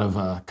 a lot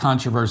of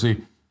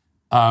controversy.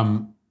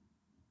 And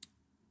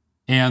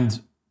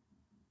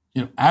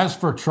as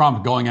for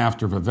Trump going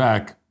after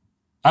Vivek,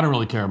 I don't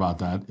really care about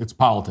that. It's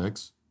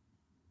politics.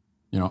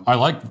 I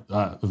like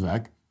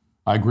Vivek.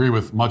 I agree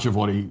with much of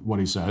what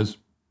he says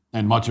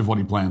and much of what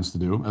he plans to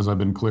do, as I've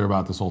been clear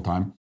about this whole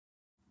time.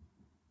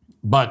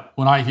 But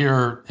when I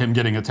hear him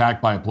getting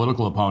attacked by a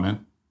political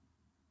opponent,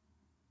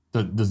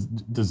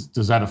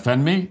 does that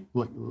offend me?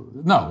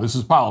 No, this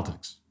is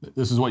politics.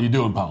 This is what you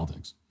do in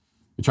politics.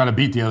 You try to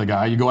beat the other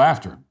guy, you go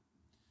after him.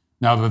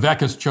 Now,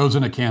 Vivek has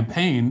chosen a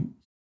campaign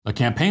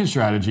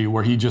strategy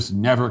where he just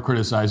never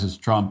criticizes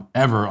Trump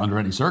ever under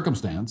any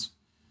circumstance.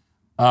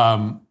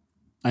 And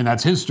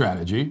that's his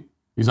strategy.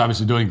 He's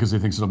obviously doing it because he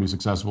thinks it'll be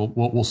successful.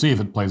 We'll see if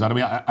it plays out. I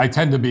mean, I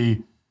tend to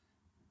be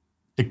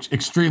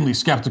extremely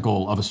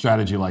skeptical of a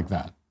strategy like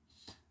that.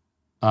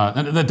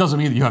 And that doesn't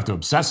mean that you have to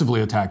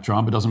obsessively attack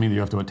Trump. It doesn't mean that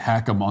you have to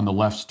attack him on the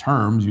left's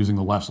terms, using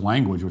the left's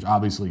language, which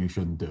obviously you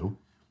shouldn't do.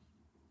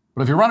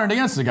 But if you're running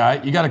against the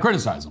guy, you got to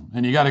criticize him,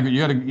 and you got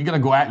to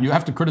go at. You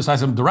have to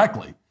criticize him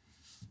directly.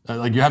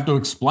 You have to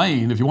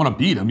explain, if you want to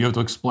beat him, you have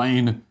to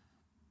explain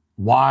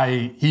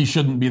why he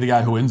shouldn't be the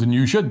guy who wins and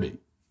you should be.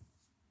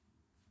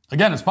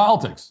 Again, it's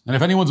politics. And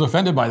if anyone's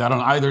offended by that on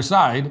either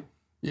side,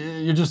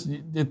 you're just,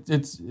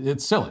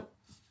 it's silly.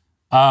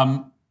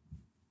 Now,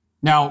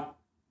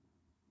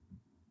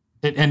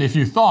 and if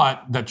you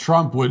thought that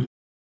Trump would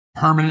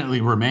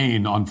permanently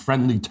remain on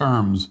friendly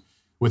terms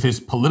with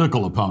his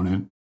political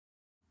opponent,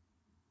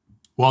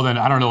 well, then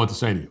I don't know what to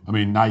say to you. I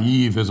mean,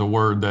 naive is a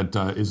word that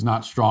is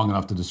not strong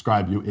enough to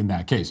describe you in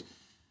that case.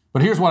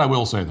 But here's what I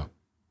will say, though.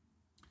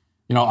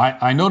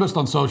 I noticed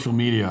on social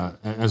media,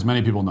 as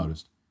many people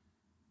noticed,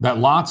 that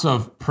lots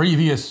of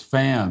previous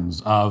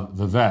fans of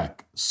Vivek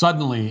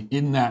suddenly,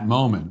 in that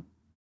moment,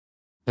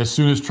 as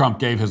soon as Trump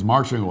gave his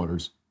marching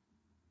orders,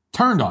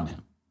 turned on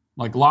him.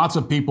 Like lots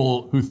of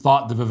people who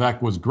thought that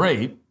Vivek was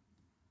great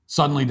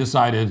suddenly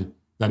decided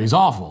that he's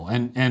awful.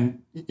 And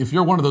if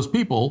you're one of those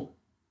people,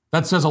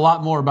 that says a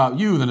lot more about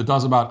you than it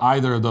does about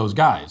either of those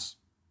guys.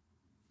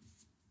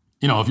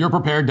 If you're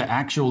prepared to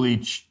actually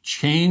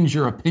change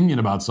your opinion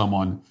about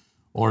someone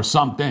or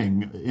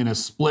something in a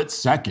split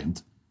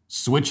second,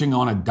 switching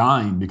on a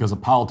dime because a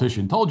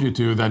politician told you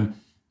to, then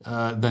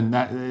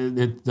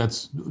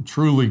that's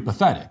truly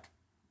pathetic.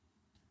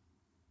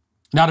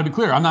 Now, to be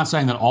clear, I'm not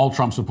saying that all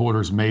Trump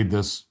supporters made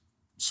this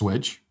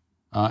switch.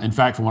 In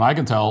fact, from what I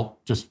can tell,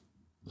 just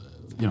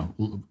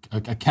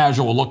a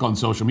casual look on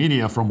social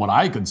media from what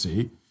I could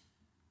see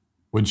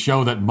would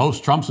show that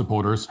most Trump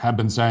supporters have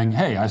been saying,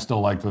 hey, I still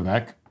like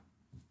Vivek.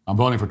 I'm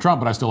voting for Trump,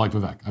 but I still like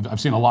Vivek.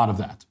 I've seen a lot of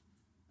that.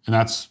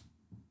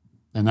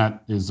 And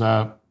that is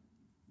a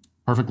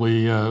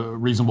perfectly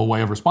reasonable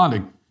way of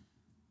responding.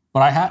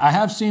 But I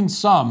have seen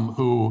some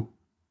who,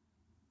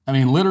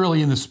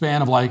 literally in the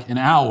span of like an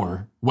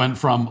hour, went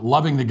from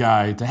loving the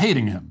guy to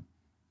hating him.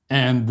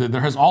 And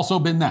there has also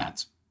been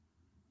that.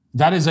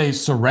 That is a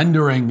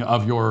surrendering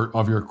of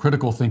your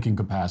critical thinking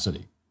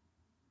capacity.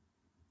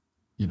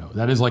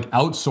 That is like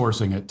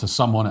outsourcing it to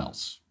someone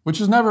else,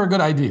 which is never a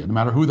good idea, no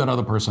matter who that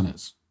other person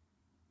is.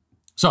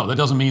 So that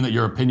doesn't mean that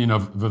your opinion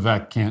of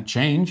Vivek can't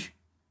change,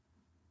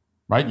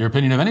 right? Your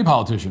opinion of any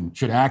politician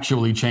should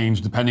actually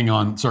change depending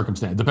on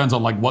circumstance. It depends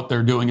on like what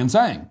they're doing and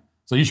saying.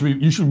 So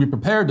you should be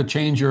prepared to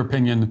change your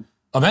opinion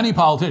of any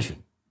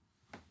politician.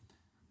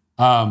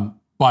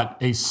 But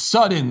a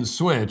sudden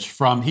switch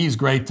from he's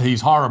great to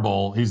he's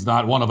horrible, he's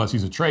not one of us,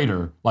 he's a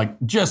traitor, like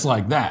just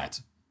like that,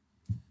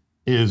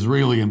 is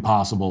really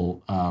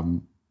impossible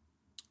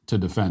to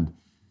defend.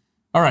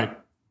 All right.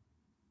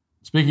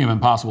 Speaking of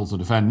impossible to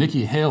defend,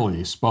 Nikki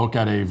Haley spoke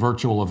at a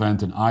virtual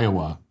event in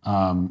Iowa.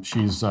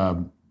 She's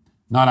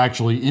not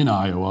actually in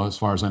Iowa, as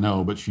far as I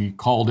know, but she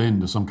called in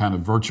to some kind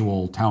of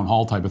virtual town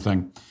hall type of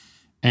thing.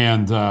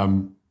 And,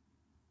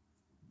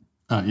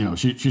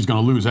 she's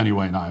going to lose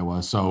anyway in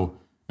Iowa, so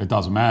it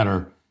doesn't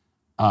matter.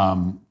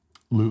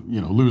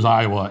 Lose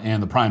Iowa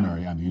and the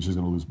primary. She's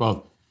going to lose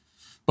both.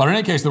 But in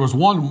any case, there was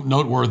one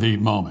noteworthy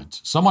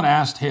moment. Someone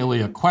asked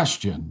Haley a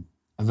question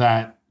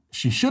that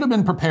she should have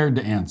been prepared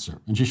to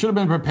answer. And she should have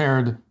been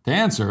prepared to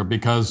answer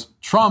because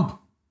Trump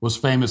was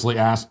famously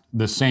asked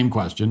this same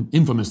question,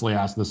 infamously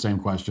asked this same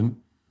question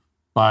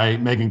by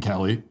Megyn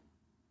Kelly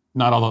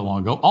not all that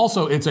long ago.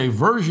 Also, it's a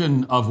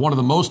version of one of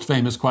the most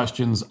famous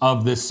questions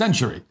of this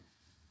century,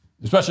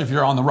 especially if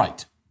you're on the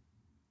right,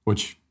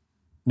 which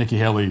Nikki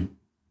Haley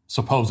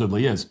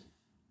supposedly is.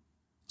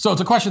 So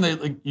it's a question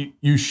that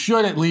you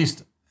should at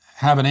least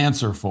have an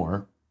answer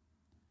for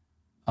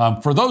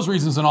those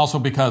reasons, and also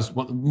because,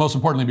 most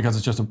importantly,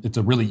 because it's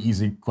a really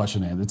easy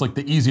question to answer. It's like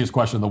the easiest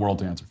question in the world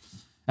to answer.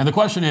 And the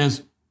question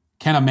is,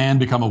 can a man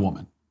become a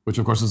woman? Which,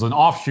 of course, is an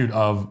offshoot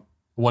of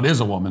what is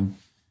a woman.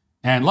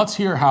 And let's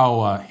hear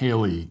how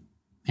Haley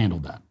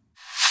handled that.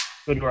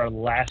 Go to our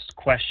last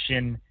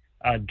question.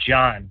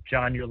 John,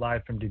 you're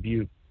live from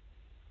Dubuque.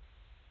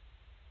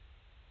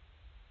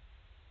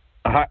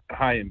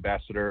 Hi,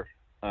 Ambassador.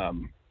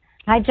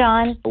 Hi,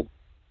 John.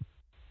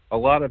 A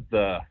lot of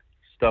the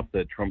stuff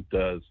that Trump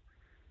does,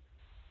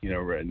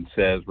 and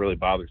says really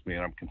bothers me,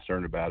 and I'm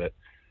concerned about it.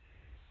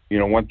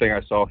 One thing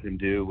I saw him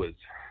do was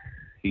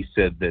he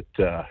said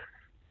that,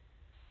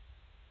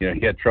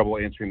 he had trouble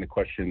answering the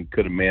question,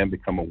 could a man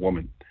become a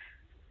woman?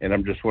 And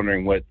I'm just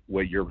wondering what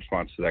your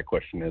response to that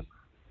question is.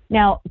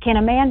 Now, can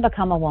a man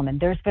become a woman?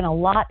 There's been a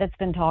lot that's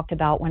been talked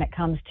about when it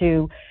comes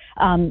to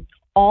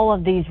all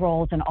of these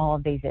roles and all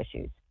of these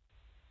issues.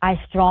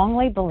 I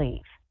strongly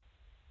believe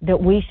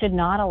that we should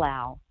not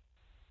allow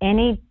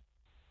any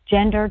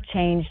gender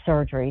change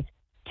surgeries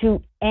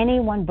to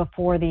anyone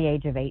before the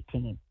age of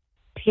 18,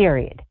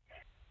 period.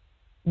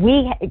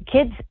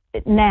 Kids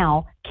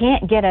now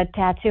can't get a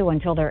tattoo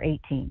until they're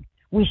 18.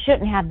 We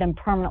shouldn't have them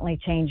permanently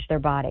change their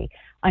body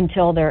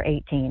until they're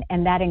 18.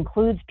 And that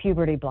includes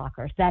puberty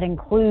blockers. That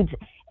includes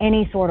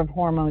any sort of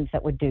hormones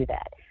that would do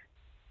that.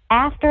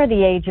 After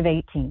the age of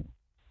 18,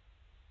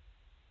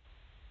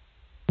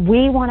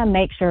 we want to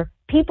make sure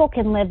people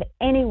can live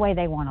any way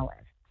they want to live.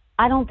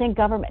 I don't think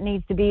government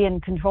needs to be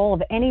in control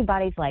of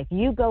anybody's life.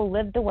 You go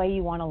live the way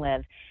you want to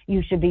live.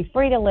 You should be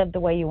free to live the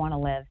way you want to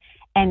live.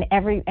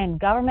 And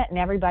government and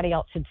everybody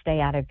else should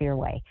stay out of your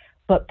way.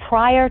 But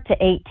prior to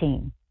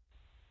 18,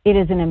 it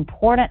is an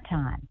important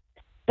time,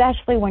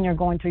 especially when you're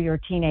going through your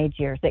teenage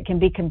years, that can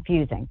be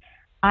confusing.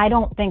 I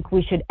don't think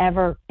we should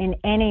ever in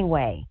any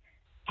way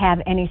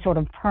have any sort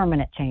of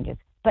permanent changes.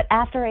 But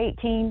after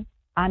 18,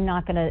 I'm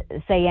not going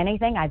to say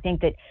anything. I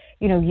think that,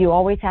 you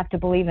always have to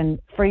believe in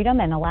freedom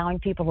and allowing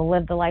people to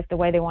live the life the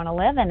way they want to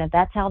live. And if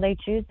that's how they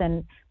choose,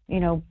 then,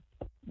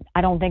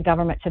 I don't think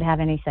government should have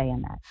any say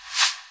in that.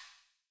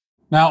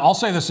 Now, I'll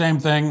say the same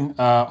thing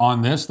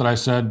on this that I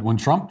said when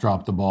Trump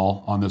dropped the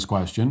ball on this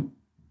question.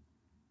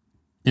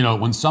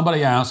 When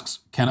somebody asks,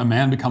 can a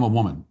man become a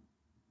woman?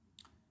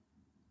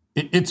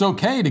 It's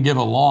okay to give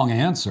a long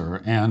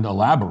answer and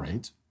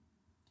elaborate.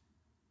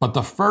 But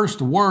the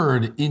first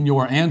word in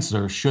your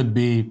answer should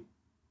be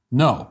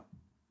no.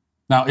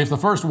 Now, if the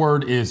first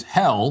word is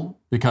hell,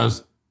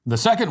 because the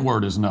second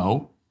word is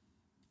no,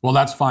 well,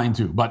 that's fine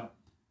too. But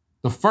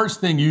the first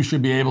thing you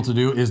should be able to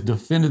do is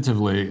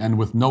definitively and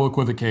with no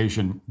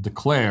equivocation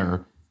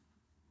declare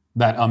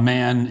that a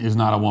man is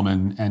not a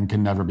woman and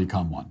can never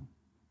become one.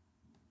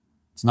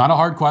 It's not a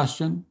hard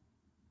question.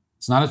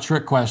 It's not a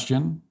trick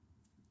question.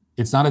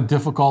 It's not a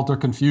difficult or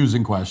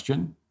confusing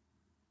question.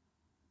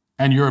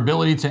 And your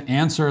ability to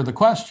answer the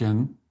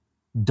question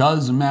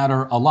does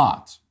matter a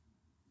lot.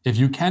 If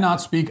you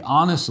cannot speak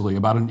honestly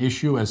about an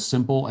issue as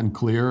simple and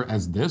clear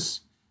as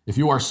this, if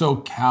you are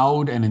so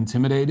cowed and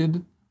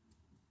intimidated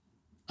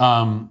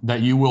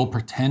that you will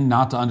pretend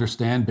not to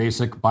understand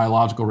basic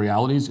biological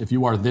realities, if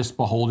you are this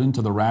beholden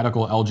to the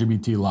radical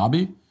LGBT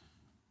lobby,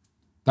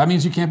 that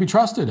means you can't be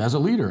trusted as a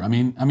leader. I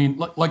mean,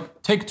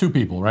 like take two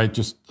people, right?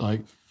 Just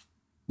like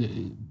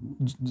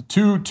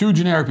two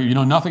generic people. You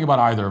know nothing about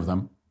either of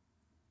them.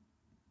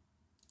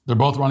 They're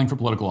both running for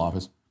political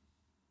office.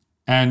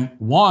 And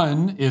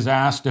one is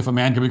asked if a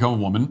man can become a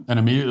woman and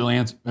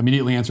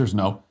immediately answers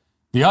no.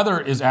 The other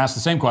is asked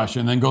the same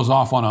question, then goes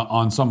off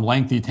on some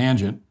lengthy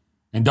tangent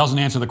and doesn't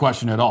answer the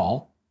question at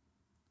all.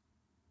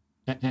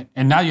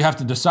 And now you have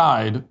to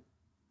decide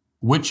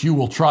which you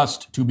will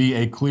trust to be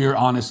a clear,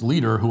 honest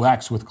leader who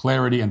acts with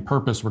clarity and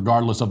purpose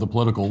regardless of the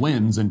political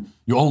winds, and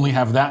you only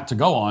have that to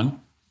go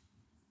on.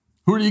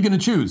 Who are you going to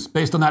choose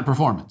based on that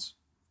performance?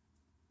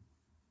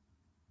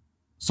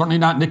 Certainly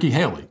not Nikki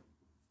Haley.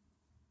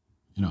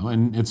 You know,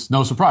 and it's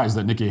no surprise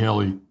that Nikki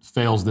Haley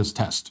fails this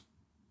test.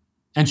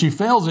 And she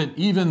fails it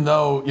even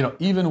though, you know,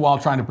 even while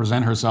trying to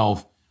present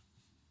herself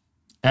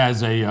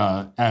as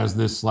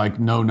this like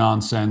no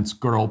nonsense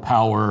girl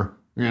power,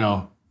 you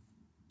know,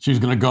 she's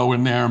going to go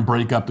in there and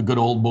break up the good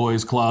old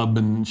boys club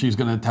and she's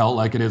going to tell it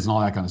like it is and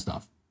all that kind of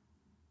stuff.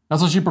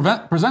 That's how she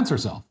presents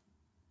herself.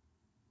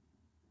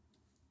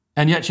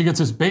 And yet she gets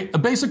this a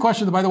basic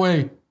question that, by the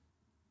way,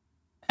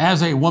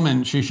 as a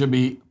woman, she should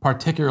be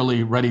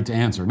particularly ready to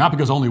answer. Not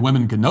because only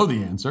women can know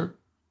the answer,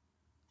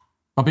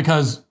 but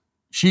because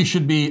she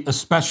should be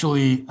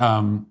especially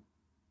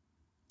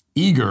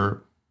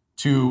eager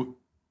to,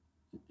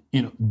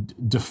 you know,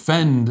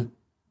 defend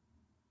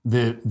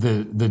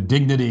the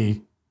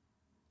dignity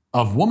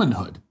of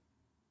womanhood,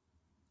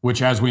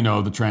 which, as we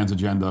know, the trans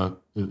agenda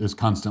is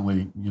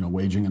constantly, you know,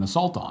 waging an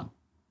assault on.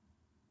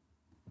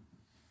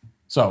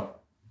 So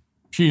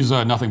she's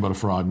nothing but a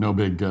fraud. No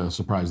big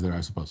surprise there,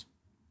 I suppose.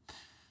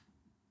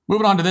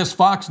 Moving on to this,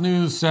 Fox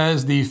News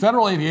says the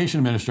Federal Aviation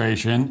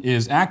Administration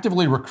is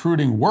actively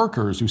recruiting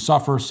workers who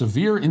suffer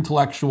severe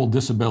intellectual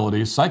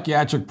disabilities,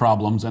 psychiatric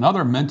problems, and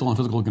other mental and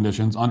physical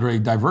conditions under a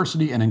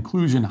diversity and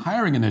inclusion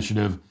hiring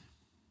initiative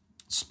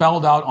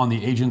spelled out on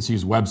the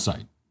agency's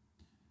website.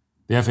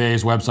 The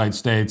FAA's website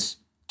states,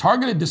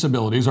 targeted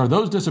disabilities are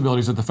those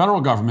disabilities that the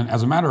federal government,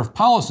 as a matter of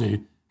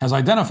policy, has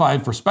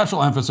identified for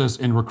special emphasis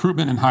in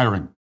recruitment and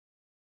hiring.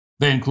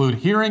 They include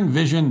hearing,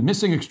 vision,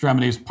 missing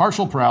extremities,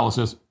 partial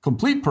paralysis,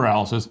 complete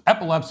paralysis,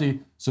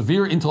 epilepsy,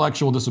 severe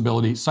intellectual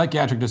disability,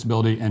 psychiatric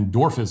disability, and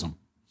dwarfism.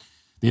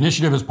 The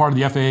initiative is part of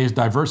the FAA's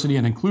Diversity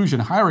and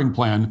Inclusion Hiring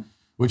Plan,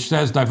 which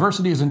says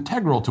diversity is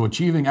integral to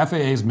achieving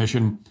FAA's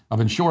mission of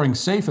ensuring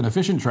safe and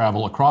efficient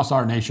travel across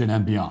our nation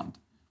and beyond.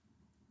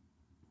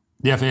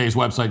 The FAA's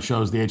website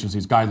shows the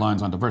agency's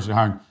guidelines on diversity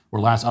hiring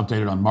were last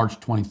updated on March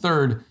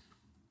 23rd,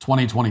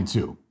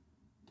 2022.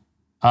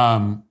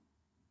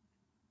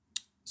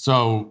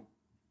 So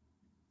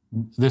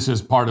this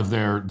is part of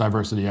their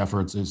diversity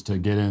efforts, is to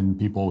get in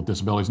people with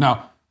disabilities.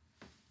 Now,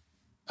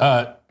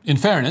 in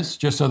fairness,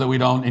 just so that we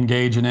don't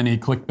engage in any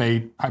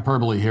clickbait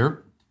hyperbole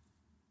here,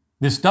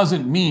 this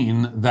doesn't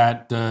mean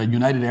that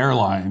United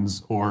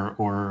Airlines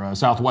or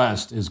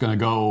Southwest is going to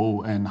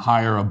go and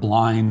hire a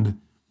blind,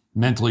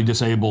 mentally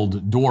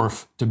disabled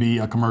dwarf to be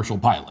a commercial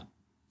pilot.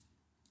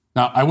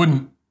 Now, I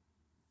wouldn't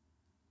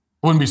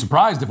be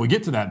surprised if we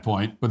get to that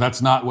point, but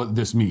that's not what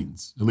this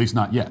means, at least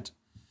not yet.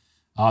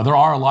 There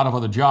are a lot of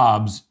other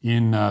jobs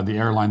in the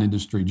airline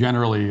industry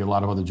generally, a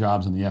lot of other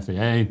jobs in the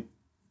FAA.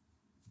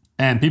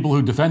 And people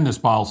who defend this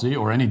policy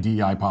or any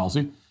DEI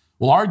policy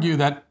will argue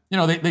that, you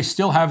know, they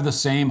still have the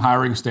same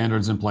hiring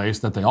standards in place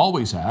that they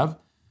always have.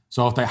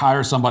 So if they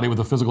hire somebody with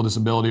a physical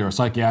disability or a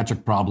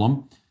psychiatric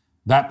problem,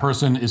 that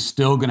person is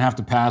still going to have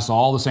to pass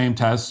all the same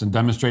tests and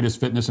demonstrate his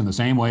fitness in the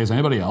same way as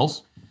anybody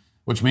else,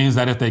 which means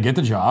that if they get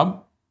the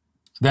job,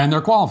 then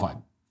they're qualified.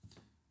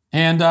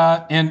 And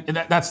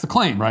that's the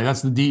claim, right?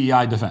 That's the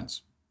DEI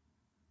defense.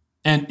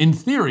 And in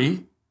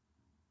theory,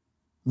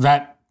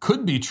 that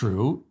could be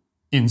true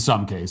in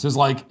some cases.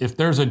 Like if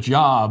there's a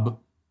job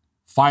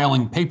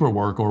filing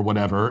paperwork or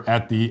whatever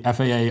at the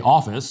FAA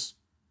office,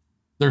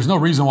 there's no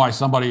reason why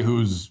somebody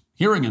who's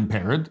hearing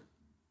impaired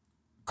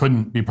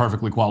couldn't be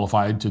perfectly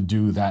qualified to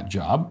do that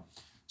job.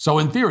 So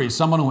in theory,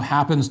 someone who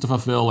happens to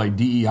fulfill a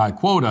DEI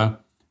quota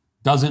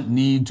doesn't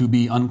need to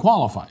be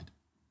unqualified.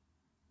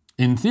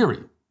 In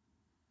theory.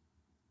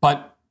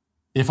 But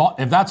if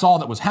that's all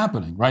that was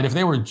happening, right? If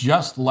they were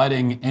just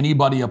letting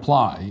anybody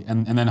apply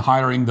and then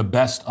hiring the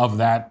best of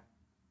that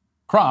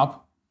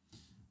crop,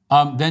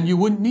 then you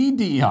wouldn't need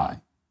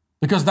DEI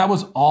because that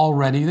was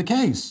already the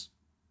case.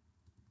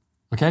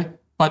 Okay?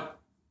 But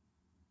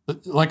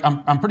like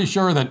I'm pretty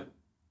sure that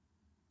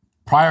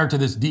prior to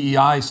this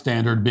DEI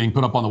standard being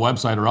put up on the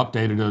website or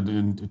updated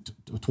in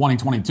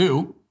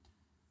 2022,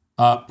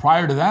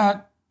 prior to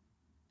that,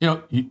 you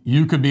know,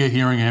 you could be a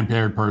hearing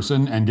impaired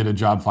person and get a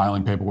job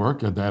filing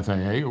paperwork at the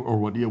FAA or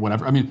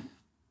whatever. I mean,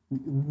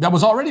 that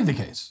was already the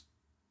case.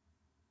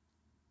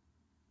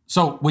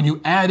 So when you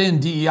add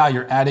in DEI,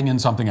 you're adding in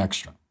something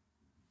extra.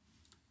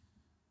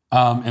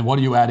 And what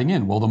are you adding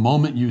in? Well, the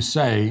moment you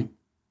say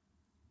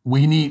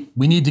we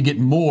need to get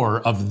more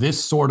of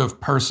this sort of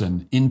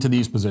person into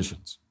these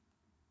positions.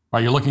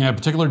 Right? You're looking at a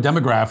particular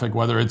demographic,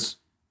 whether it's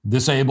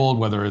disabled,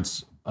 whether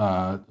it's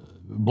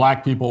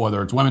black people,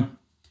 whether it's women,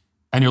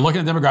 and you're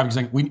looking at demographics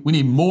saying we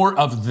need more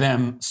of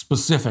them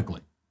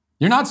specifically.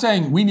 You're not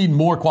saying we need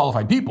more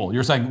qualified people.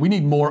 You're saying we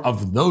need more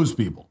of those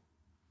people.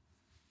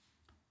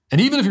 And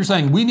even if you're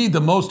saying we need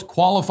the most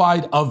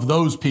qualified of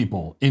those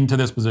people into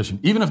this position,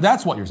 even if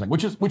that's what you're saying,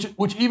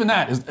 which even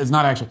that is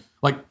not actually,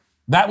 like,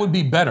 that would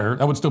be better.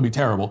 That would still be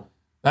terrible.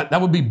 That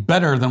would be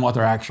better than what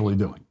they're actually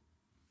doing.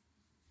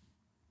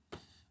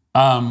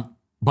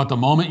 But the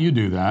moment you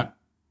do that,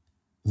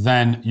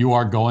 then you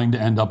are going to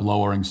end up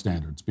lowering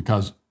standards,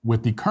 because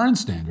with the current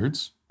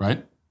standards,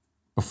 right,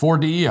 before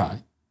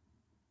DEI,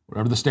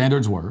 whatever the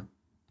standards were,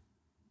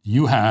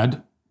 you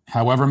had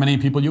however many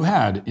people you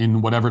had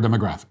in whatever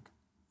demographic,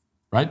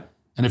 right?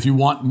 And if you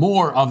want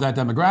more of that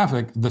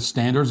demographic, the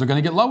standards are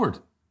going to get lowered.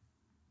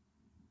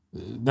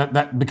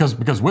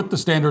 Because with the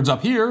standards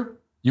up here,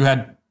 you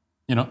had,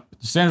 the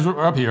standards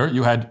were up here,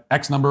 you had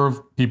X number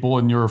of people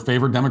in your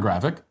favored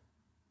demographic.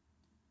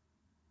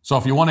 So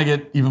if you want to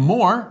get even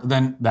more,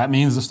 then that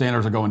means the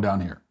standards are going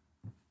down here.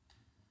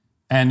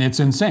 And it's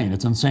insane.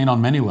 It's insane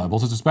on many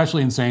levels. It's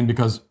especially insane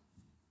because,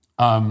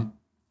 to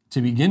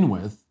begin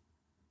with,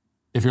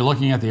 if you're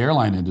looking at the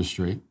airline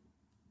industry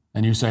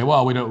and you say,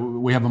 well,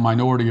 we have a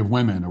minority of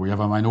women, or we have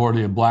a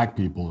minority of black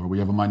people, or we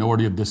have a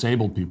minority of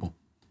disabled people,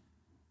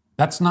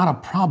 that's not a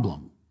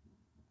problem.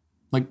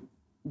 Like,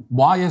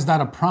 why is that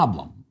a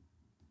problem?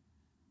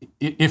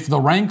 If the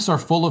ranks are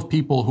full of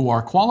people who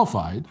are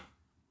qualified,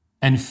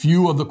 and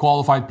few of the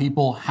qualified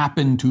people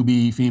happen to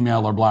be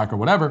female or black or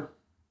whatever,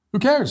 who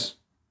cares?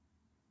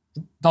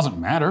 It doesn't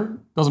matter.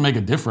 It doesn't make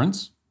a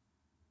difference.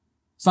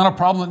 It's not a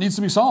problem that needs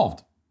to be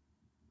solved.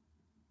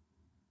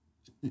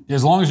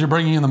 As long as you're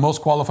bringing in the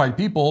most qualified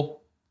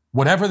people,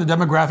 whatever the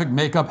demographic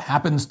makeup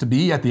happens to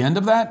be at the end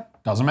of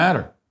that, doesn't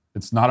matter.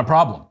 It's not a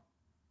problem.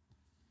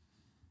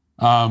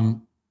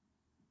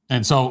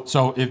 And so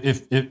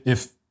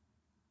if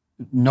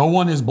no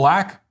one is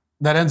black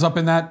that ends up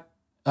in that,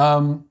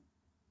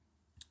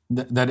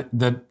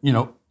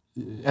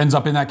 ends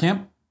up in that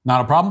camp,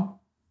 not a problem.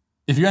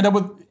 If you end up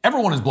with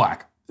everyone is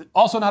black,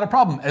 also not a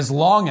problem, as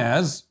long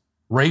as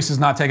race is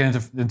not taken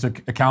into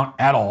account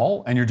at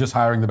all, and you're just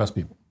hiring the best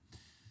people.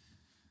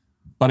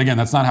 But again,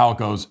 that's not how it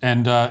goes.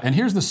 And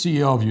here's the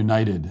CEO of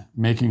United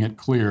making it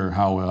clear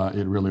how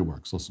it really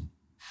works. Listen.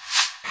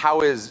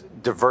 How is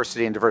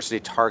diversity and diversity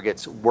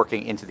targets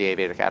working into the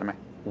Aviate Academy?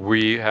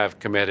 We have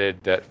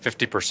committed that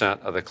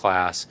 50% of the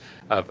class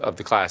of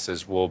the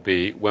classes will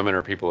be women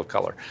or people of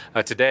color.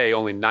 Today,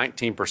 only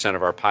 19%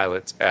 of our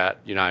pilots at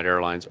United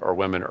Airlines are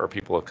women or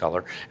people of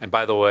color. And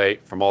by the way,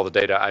 from all the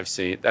data I've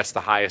seen, that's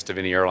the highest of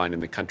any airline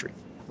in the country.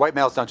 White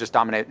males don't just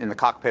dominate in the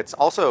cockpits,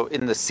 also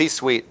in the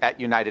C-suite at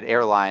United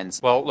Airlines.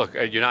 Well, look,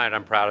 at United,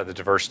 I'm proud of the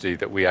diversity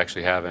that we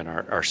actually have in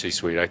our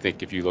C-suite. I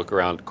think if you look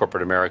around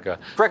corporate America.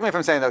 Correct me if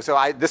I'm saying, though,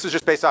 so this was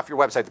just based off your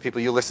website, the people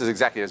you list as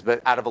executives,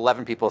 but out of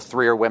 11 people,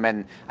 3 are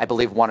women. I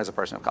believe 1 is a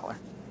person of color.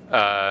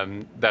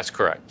 That's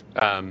correct.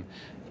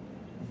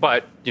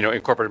 But,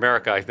 in corporate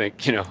America, I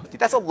think,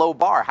 That's a low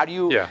bar. How do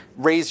you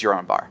raise your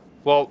own bar?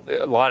 Well,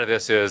 a lot of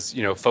this is,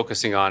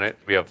 focusing on it.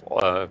 We have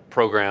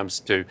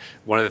programs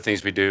one of the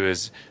things we do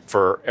is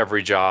for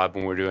every job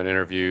when we do an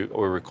interview,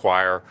 we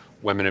require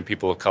women and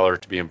people of color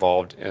to be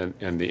involved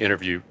in the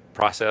interview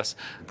process,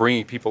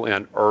 bringing people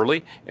in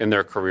early in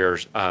their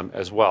careers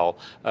as well,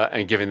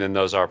 and giving them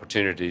those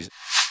opportunities.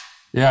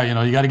 Yeah,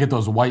 you got to get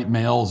those white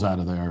males out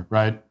of there,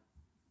 right?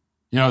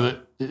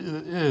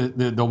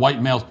 The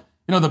white males,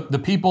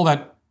 the people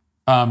that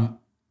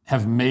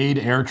have made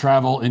air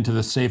travel into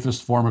the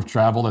safest form of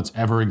travel that's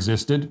ever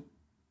existed.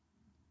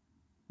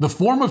 The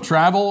form of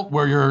travel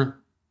where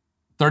you're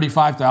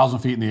 35,000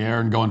 feet in the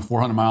air and going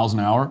 400 miles an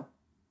hour,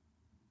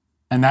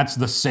 and that's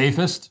the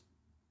safest.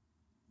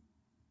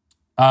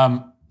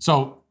 And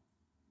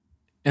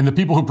the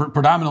people who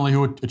predominantly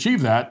who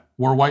achieved that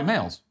were white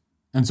males.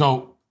 And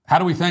so how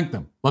do we thank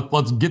them?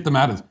 Let's get them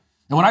out of this.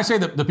 And when I say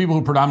that the people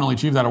who predominantly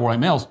achieve that are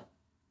white males,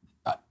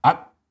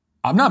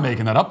 I'm not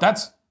making that up.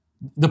 That's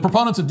the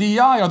proponents of DEI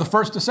are the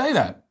first to say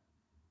that.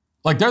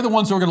 Like, they're the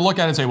ones who are going to look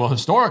at it and say, well,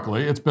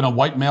 historically, it's been a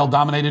white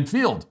male-dominated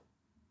field.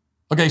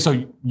 Okay,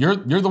 so you're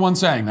the one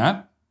saying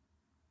that.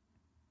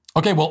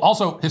 Okay, well,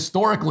 also,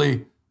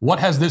 historically, what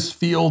has this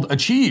field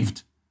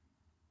achieved?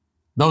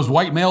 Those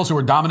white males who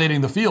were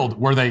dominating the field,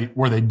 were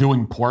they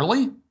doing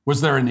poorly?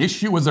 Was there an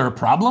issue? Was there a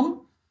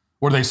problem?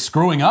 Were they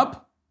screwing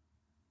up?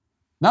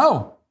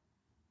 No.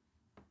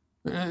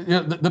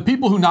 The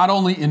people who not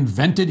only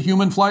invented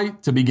human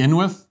flight to begin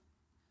with,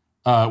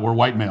 were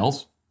white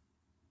males.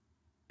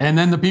 And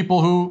then the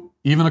people who,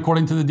 even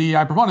according to the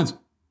DEI proponents,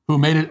 who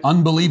made it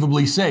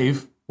unbelievably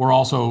safe were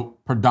also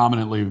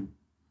predominantly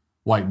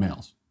white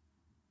males.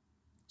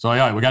 So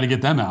yeah, we got to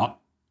get them out.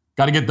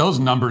 Got to get those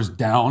numbers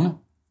down.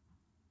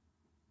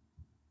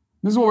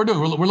 This is what we're doing.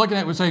 We're looking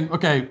at, we're saying,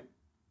 okay,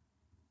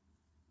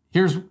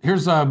 here's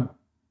an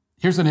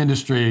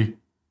industry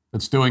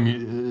that's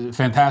doing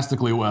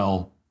fantastically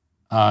well.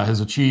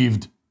 has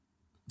achieved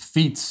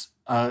feats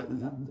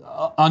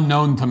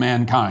unknown to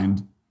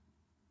mankind.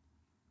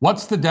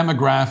 What's the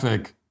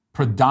demographic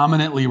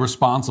predominantly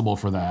responsible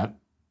for that?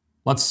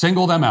 Let's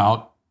single them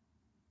out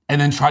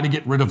and then try to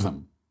get rid of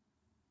them.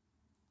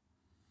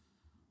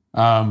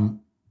 And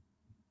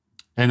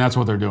that's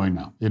what they're doing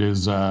now. It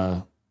is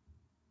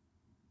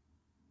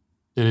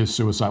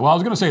suicide. Well, I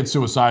was going to say it's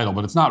suicidal,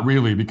 but it's not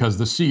really, because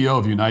the CEO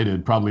of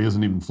United probably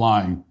isn't even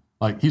flying.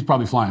 Like, he's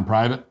probably flying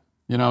private.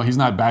 You know, he's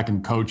not back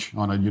in coach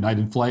on a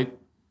United flight.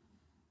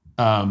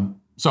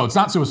 So it's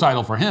not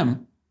suicidal for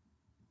him.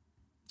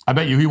 I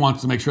bet you he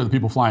wants to make sure the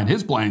people flying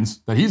his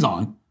planes that he's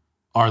on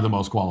are the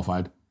most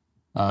qualified.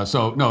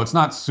 So no, it's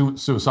not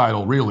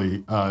suicidal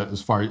really.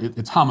 As far as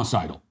it's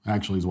homicidal,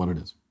 actually, is what it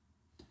is.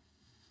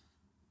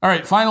 All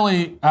right.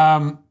 Finally,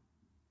 a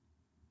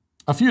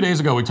few days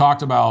ago we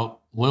talked about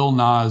Lil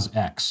Nas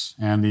X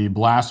and the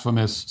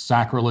blasphemous,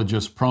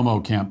 sacrilegious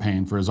promo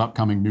campaign for his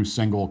upcoming new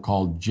single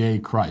called J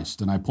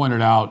Christ, and I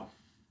pointed out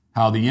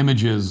how the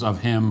images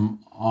of him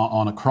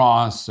on a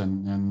cross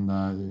and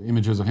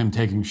images of him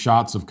taking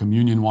shots of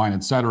communion wine,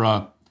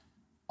 etc.,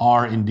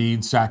 are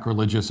indeed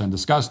sacrilegious and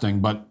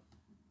disgusting. But,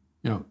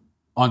 you know,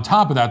 on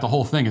top of that, the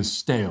whole thing is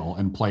stale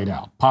and played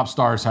out. Pop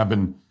stars have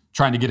been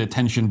trying to get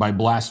attention by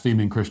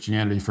blaspheming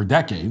Christianity for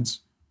decades.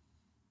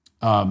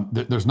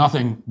 There's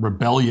nothing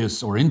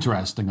rebellious or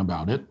interesting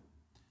about it.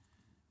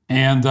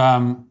 And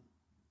now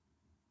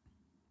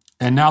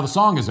the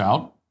song is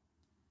out.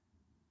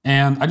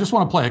 And I just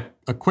want to play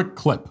a quick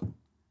clip,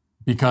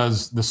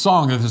 because the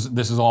song that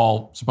this is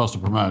all supposed to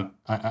promote,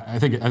 I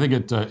think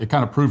it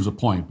kind of proves a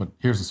point. But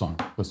here's the song.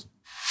 Listen.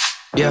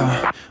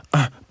 Yeah,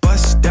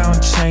 bust down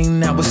chain,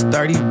 that was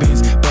 30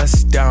 bins.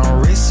 Bust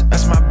down wrist,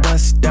 that's my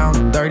bust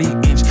down 30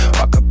 inch.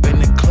 Walk up in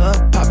the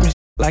club, popping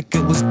like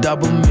it was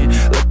double mint.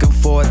 Looking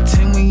for a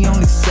 10, we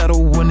only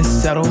settle when it's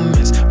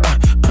settlements.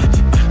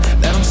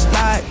 Let them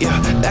slide, yeah.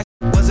 That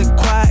wasn't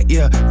quiet,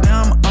 yeah.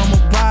 Now I'm on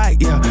a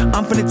ride, yeah.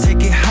 I'm finna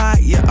take it high,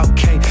 yeah.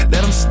 Okay,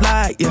 let them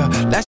slide, yeah.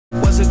 That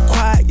wasn't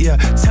quiet, yeah.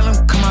 Tell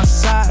them come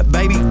outside,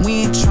 baby.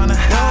 We ain't tryna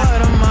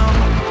hide. I'm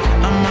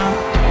out,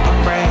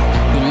 I'm ready.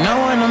 You know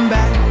when I'm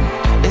back,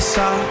 it's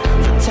all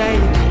for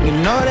tape. You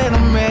know that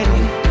I'm ready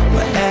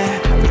for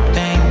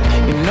everything.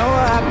 You know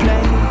what I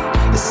play,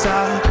 it's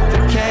all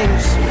for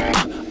caves.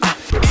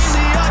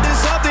 Easy out to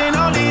something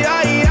only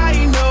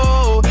I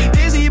know.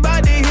 Is he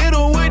about to hit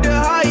him with the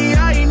high,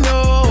 I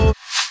know.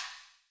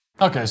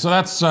 Okay, so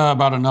that's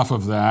about enough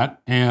of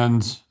that.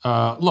 And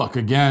look,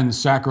 again,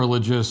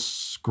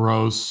 sacrilegious,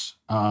 gross.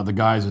 The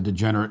guy's a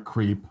degenerate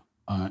creep.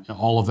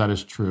 All of that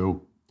is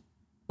true.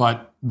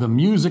 But the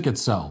music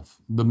itself,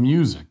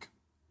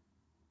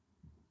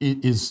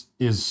 is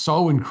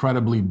so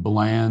incredibly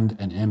bland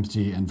and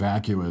empty and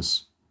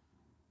vacuous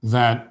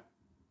that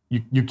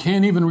you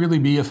can't even really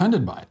be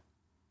offended by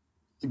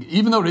it.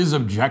 Even though it is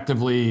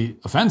objectively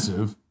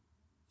offensive,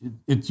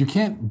 you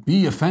can't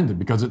be offended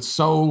because it's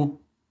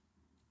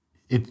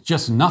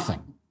just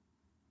nothing.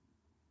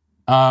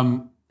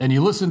 And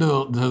you listen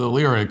to the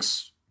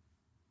lyrics,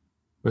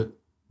 but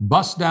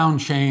bust down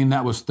chain,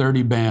 that was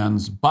 30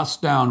 bands.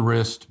 Bust down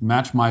wrist,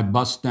 match my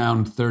bust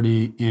down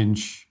 30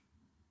 inch.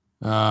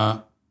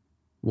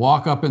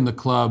 Walk up in the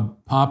club,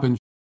 popping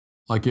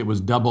like it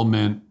was double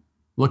mint.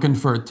 Looking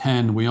for a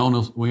 10, we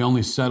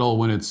only settle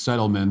when it's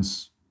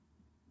settlements.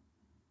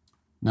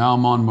 Now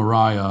I'm on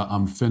Mariah,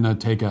 I'm finna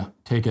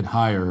take it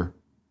higher.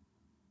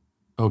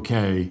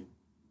 Okay.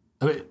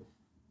 I mean,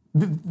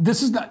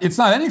 this is not, it's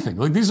not anything.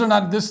 Like these are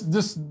not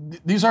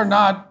these are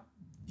not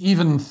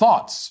even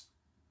thoughts.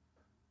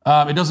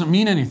 It doesn't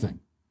mean anything.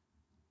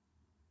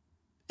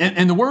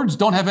 And the words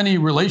don't have any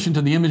relation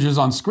to the images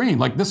on screen.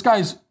 Like, this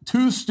guy's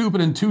too stupid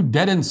and too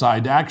dead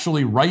inside to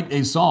actually write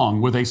a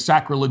song with a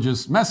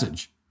sacrilegious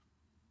message.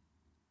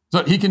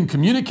 So he can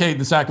communicate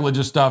the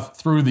sacrilegious stuff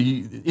through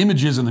the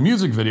images in the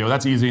music video.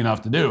 That's easy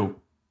enough to do.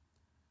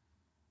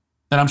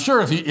 And I'm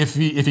sure if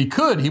he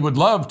could, he would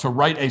love to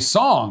write a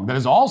song that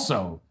is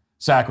also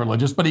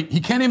sacrilegious, but he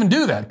can't even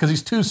do that because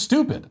he's too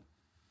stupid.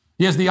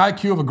 He has the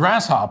IQ of a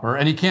grasshopper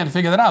and he can't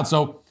figure that out.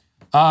 So,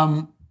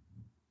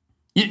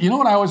 you know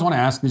what I always want to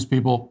ask these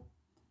people?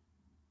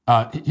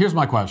 Here's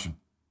my question.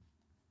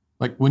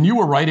 Like, when you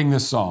were writing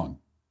this song,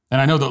 and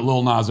I know that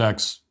Lil Nas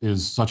X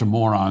is such a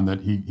moron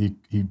that he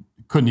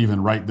couldn't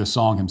even write this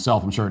song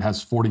himself. I'm sure it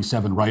has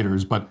 47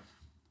 writers, but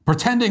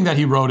pretending that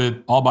he wrote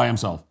it all by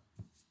himself,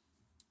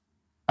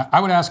 I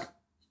would ask,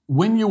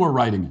 when you were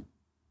writing it,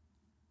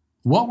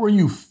 what were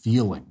you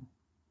feeling?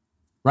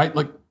 Right?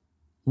 Like,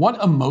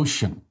 what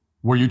emotion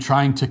were you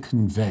trying to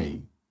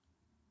convey?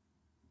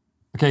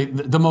 Okay,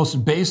 the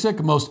most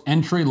basic, most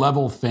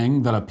entry-level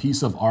thing that a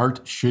piece of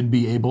art should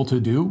be able to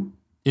do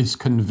is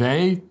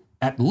convey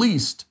at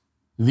least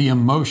the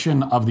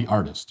emotion of the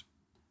artist.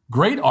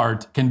 Great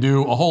art can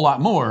do a whole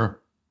lot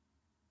more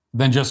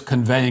than just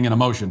conveying an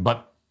emotion,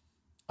 but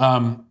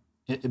at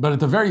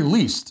the very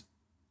least,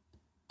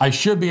 I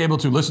should be able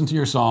to listen to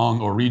your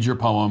song or read your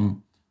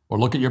poem or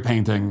look at your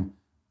painting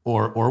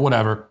or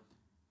whatever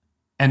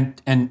and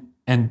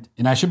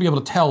And I should be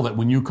able to tell that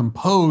when you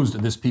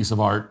composed this piece of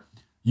art,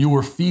 you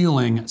were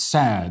feeling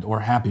sad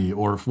or happy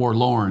or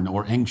forlorn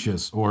or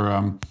anxious,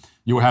 or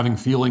you were having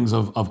feelings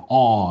of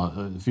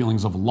awe,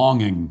 feelings of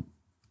longing,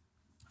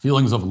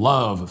 feelings of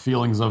love,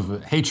 feelings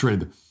of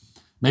hatred,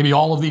 maybe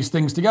all of these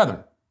things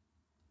together.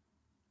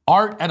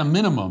 Art, at a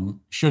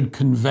minimum, should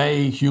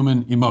convey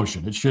human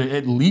emotion. It should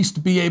at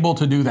least be able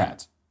to do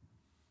that.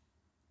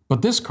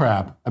 But this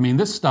crap, I mean,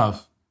 this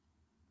stuff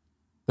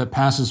that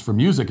passes for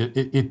music,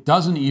 it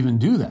doesn't even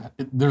do that.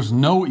 There's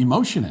no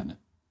emotion in it.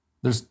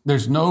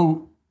 There's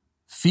no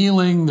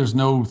feeling, there's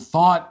no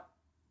thought.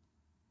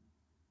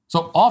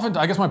 So often,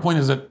 I guess my point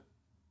is that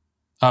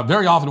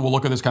very often we'll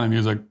look at this kind of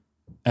music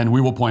and I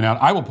will point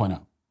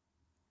out,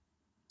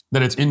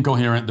 that it's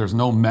incoherent, there's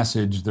no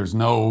message, there's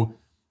no,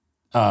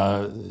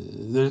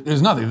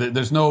 there's nothing.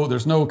 There's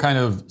no kind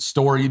of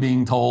story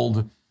being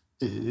told.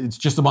 It's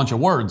just a bunch of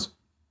words.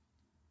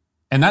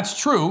 And that's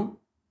true.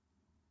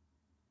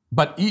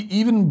 But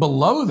even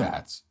below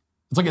that,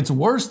 it's like it's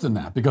worse than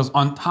that, because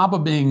on top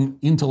of being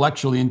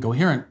intellectually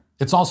incoherent,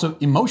 it's also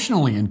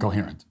emotionally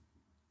incoherent.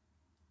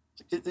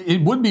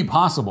 It would be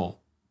possible.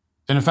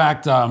 And in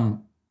fact,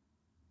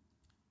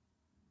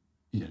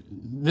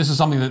 this is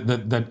something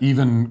that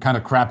even kind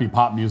of crappy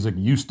pop music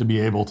used to be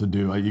able to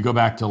do. You go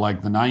back to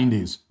like the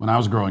 90s when I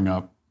was growing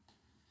up,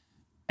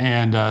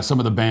 and some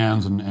of the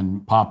bands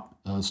and pop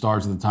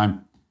stars at the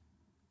time,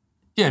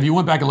 yeah, if you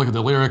went back and look at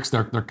the lyrics,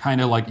 they're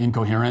kind of like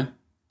incoherent,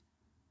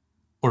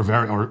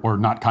 or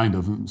not kind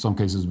of, in some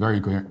cases very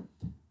incoherent.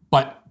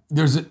 But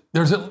there's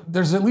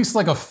at least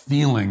like a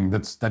feeling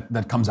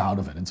that comes out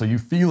of it, and so you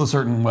feel a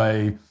certain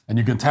way, and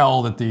you can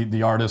tell that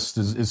the artist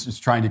is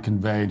trying to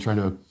convey, trying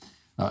to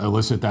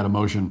elicit that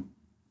emotion.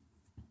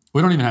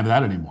 We don't even have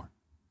that anymore.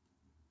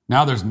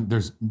 Now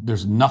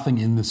there's nothing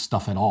in this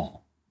stuff at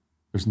all.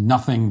 There's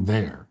nothing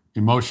there,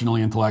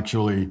 emotionally,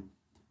 intellectually.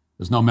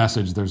 There's no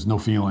message. There's no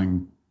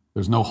feeling.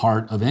 There's no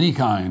heart of any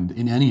kind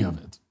in any of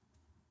it.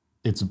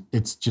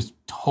 It's just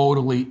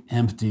totally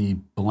empty,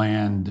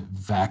 bland,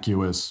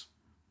 vacuous.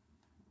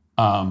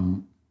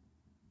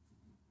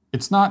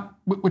 It's not,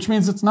 which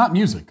means it's not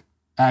music.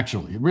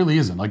 Actually, it really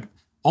isn't. Like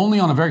only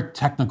on a very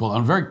technical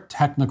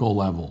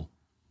level,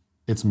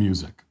 it's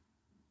music.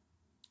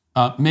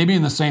 Maybe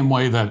in the same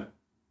way that,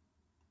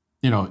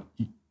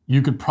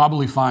 you could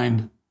probably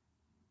find,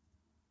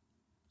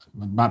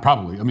 not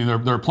probably, I mean,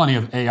 there are plenty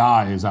of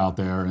AIs out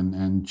there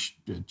and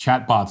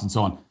chatbots and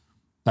so on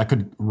that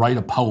could write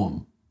a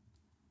poem,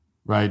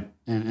 right?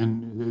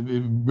 And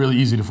it's really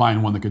easy to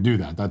find one that could do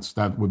that.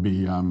 That would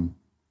be,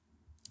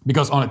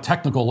 because on a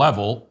technical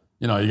level,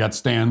 you got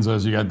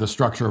stanzas, you got the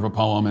structure of a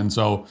poem, and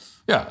so,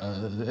 yeah,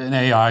 an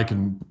AI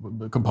can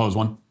compose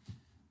one.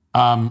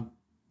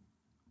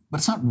 But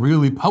it's not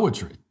really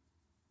poetry,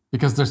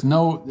 because it's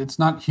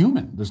not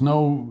human. There's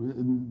no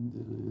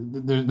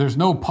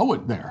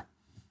poet there,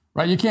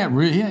 right? You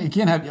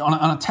can't have,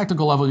 on a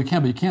technical level, you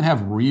can, but you can't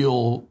have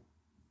real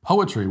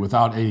poetry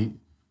without a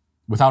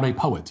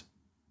poet.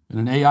 And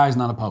an AI is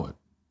not a poet.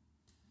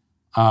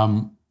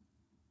 And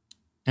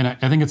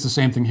I think it's the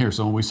same thing here.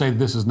 So when we say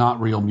this is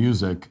not real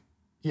music,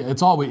 yeah,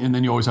 it's all, and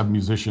then you always have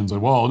musicians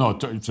like, well, no,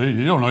 see,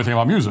 you don't know anything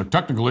about music.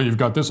 Technically, you've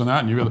got this and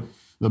that, and you've got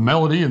the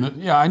melody,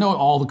 and yeah, I know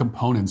all the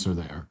components are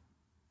there.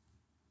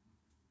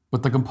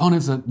 But the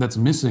components that's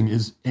missing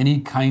is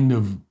any kind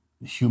of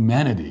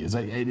humanity.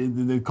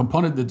 The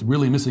component that's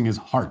really missing is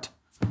heart.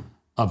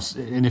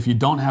 And if you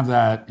don't have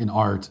that in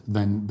art,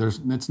 then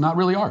it's not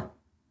really art.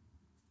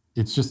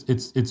 It's just,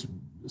 it's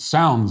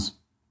sounds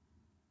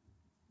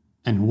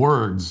and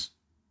words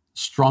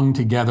strung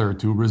together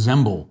to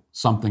resemble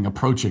something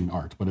approaching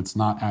art, but it's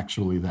not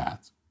actually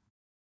that.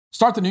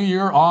 Start the new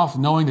year off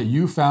knowing that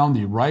you found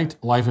the right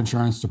life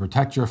insurance to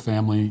protect your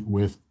family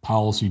with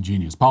Policy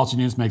Genius. Policy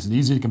Genius makes it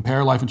easy to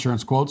compare life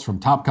insurance quotes from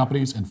top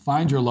companies and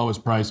find your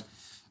lowest price.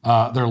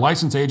 Their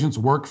licensed agents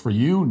work for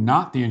you,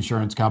 not the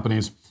insurance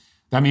companies.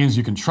 That means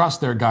you can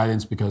trust their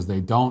guidance because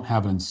they don't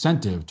have an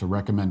incentive to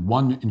recommend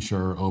one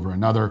insurer over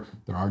another.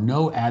 There are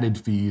no added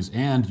fees,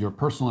 and your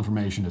personal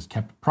information is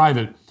kept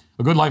private.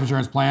 A good life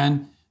insurance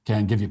plan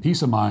can give you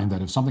peace of mind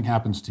that if something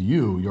happens to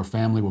you, your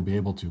family will be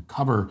able to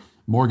cover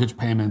mortgage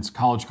payments,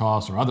 college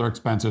costs, or other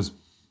expenses.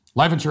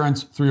 Life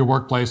insurance through your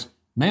workplace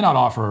may not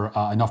offer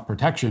enough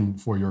protection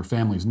for your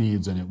family's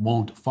needs, and it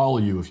won't follow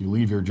you if you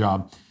leave your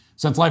job.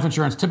 Since life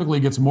insurance typically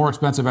gets more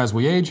expensive as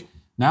we age,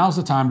 now's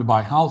the time to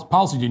buy.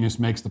 Policy Genius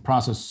makes the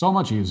process so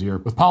much easier.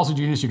 With Policy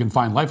Genius, you can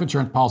find life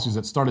insurance policies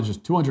that start at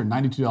just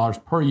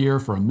 $292 per year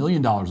for $1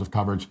 million of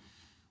coverage.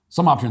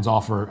 Some options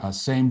offer a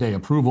same-day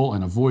approval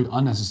and avoid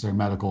unnecessary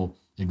medical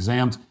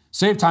exams.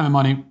 Save time and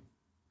money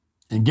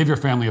and give your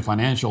family a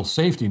financial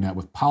safety net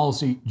with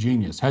Policy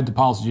Genius. Head to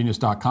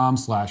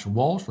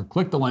policygenius.com/Walsh or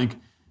click the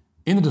link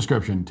in the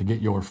description to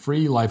get your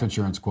free life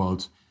insurance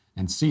quotes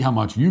and see how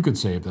much you could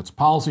save. That's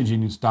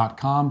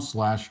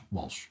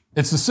policygenius.com/Walsh.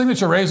 It's the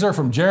signature razor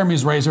from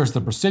Jeremy's Razors,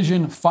 the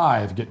Precision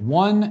 5. Get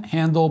one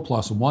handle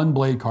plus one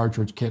blade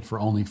cartridge kit for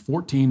only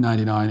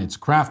 $14.99. It's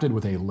crafted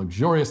with a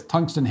luxurious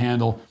tungsten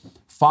handle,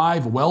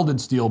 5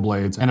 welded steel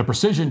blades, and a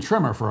precision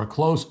trimmer for a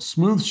close,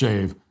 smooth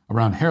shave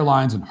around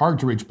hairlines and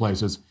hard-to-reach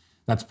places.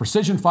 That's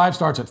Precision 5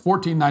 starts at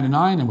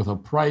 $14.99, and with a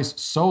price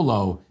so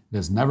low, it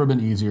has never been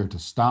easier to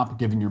stop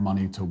giving your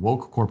money to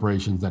woke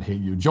corporations that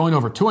hate you. Join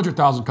over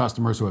 200,000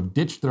 customers who have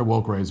ditched their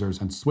woke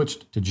razors and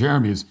switched to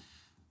Jeremy's.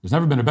 There's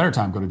never been a better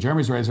time. Go to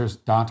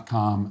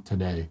jeremy'srazors.com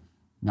today.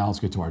 Now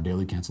let's get to our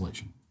daily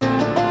cancellation.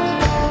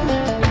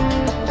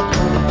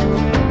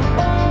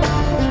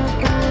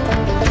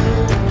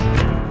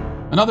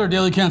 Another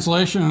daily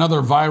cancellation,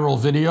 another viral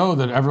video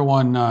that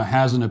everyone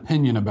has an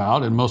opinion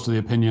about, and most of the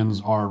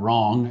opinions are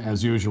wrong,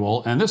 as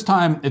usual. And this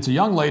time, it's a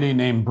young lady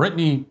named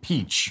Brittany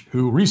Peach,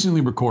 who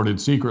recently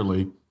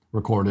secretly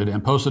recorded,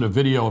 and posted a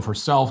video of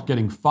herself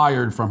getting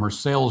fired from her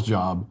sales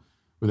job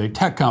with a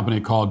tech company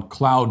called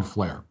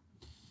Cloudflare.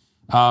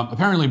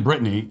 Apparently,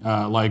 Brittany,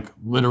 like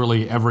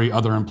literally every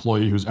other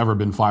employee who's ever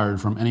been fired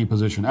from any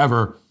position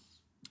ever,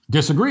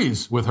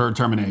 disagrees with her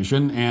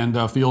termination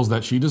and feels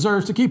that she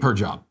deserves to keep her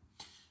job.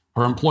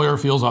 Her employer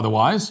feels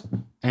otherwise,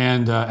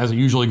 and as it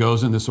usually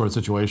goes in this sort of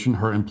situation,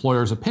 her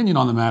employer's opinion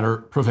on the matter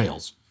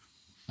prevails.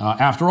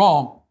 After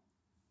all,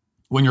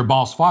 when your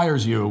boss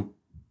fires you,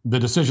 the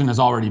decision has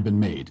already been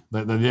made.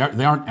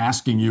 They aren't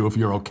asking you if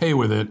you're okay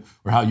with it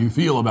or how you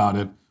feel about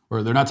it,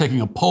 or they're not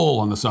taking a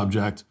poll on the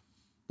subject.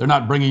 They're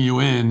not bringing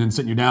you in and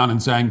sitting you down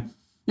and saying,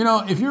 you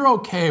know, if you're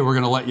okay, we're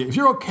going to let you. If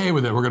you're okay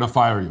with it, we're going to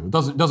fire you. It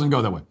doesn't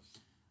go that way.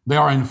 They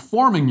are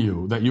informing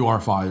you that you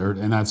are fired,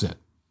 and that's it.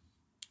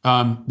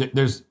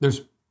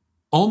 There's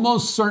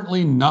almost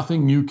certainly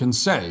nothing you can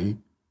say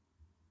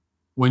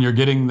when you're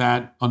getting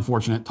that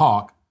unfortunate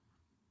talk.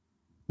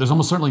 There's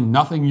almost certainly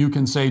nothing you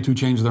can say to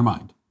change their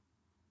mind.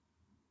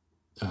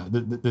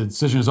 The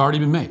decision has already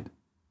been made.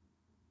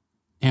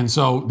 And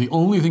so the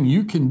only thing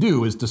you can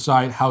do is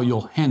decide how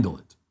you'll handle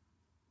it.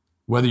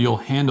 Whether you'll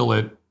handle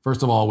it,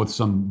 first of all, with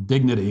some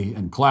dignity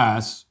and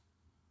class,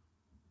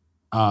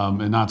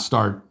 and not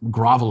start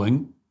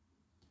groveling.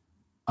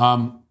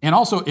 And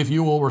also if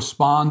you will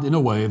respond in a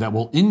way that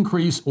will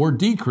increase or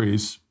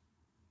decrease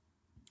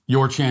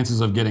your chances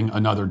of getting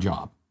another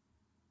job.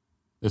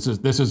 This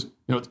is,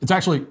 you know, it's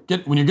actually,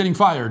 when you're getting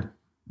fired,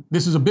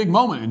 this is a big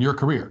moment in your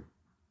career.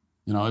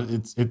 You know,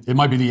 it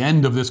might be the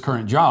end of this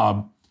current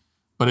job,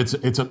 but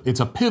it's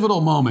a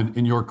pivotal moment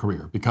in your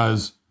career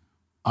because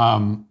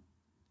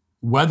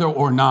whether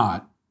or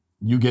not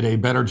you get a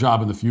better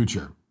job in the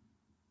future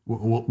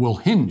will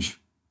hinge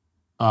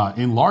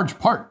in large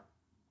part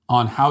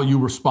on how you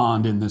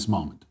respond in this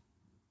moment,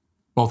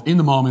 both in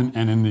the moment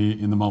and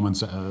in the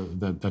moments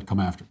that come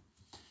after.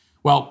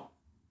 Well,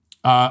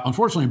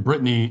 unfortunately,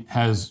 Brittany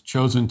has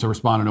chosen to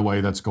respond in a way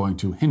that's going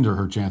to hinder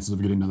her chances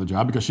of getting another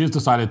job because she has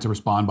decided to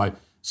respond by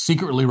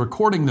secretly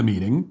recording the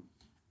meeting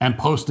and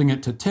posting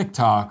it to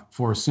TikTok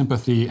for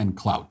sympathy and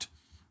clout,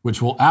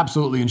 which will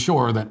absolutely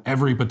ensure that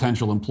every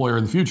potential employer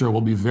in the future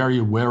will be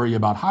very wary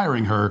about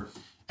hiring her,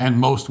 and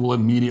most will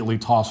immediately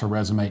toss her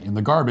resume in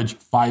the garbage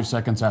 5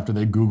 seconds after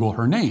they Google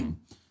her name,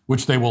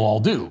 which they will all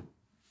do.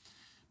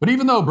 But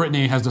even though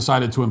Brittany has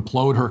decided to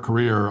implode her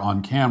career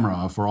on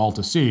camera for all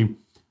to see,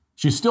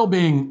 she's still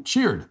being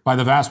cheered by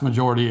the vast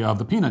majority of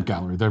the peanut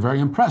gallery. They're very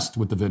impressed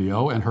with the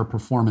video and her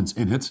performance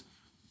in it.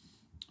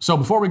 So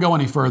before we go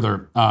any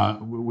further,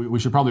 we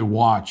should probably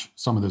watch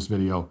some of this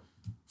video.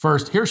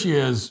 First, here she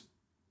is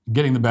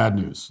getting the bad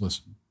news.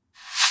 Listen.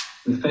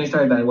 We finished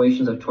our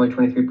evaluations of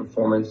 2023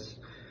 performance.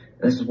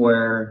 This is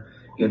where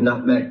you have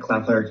not met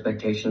Cloudflare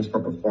expectations for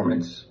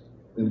performance.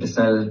 We've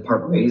decided to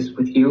part ways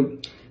with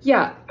you.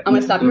 Yeah, I'm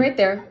gonna stop you right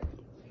there.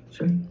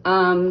 Sure.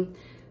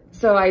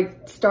 So I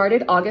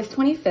started August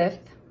 25th.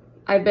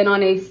 I've been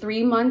on a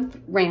 3-month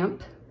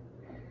ramp,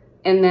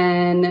 and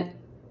then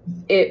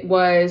it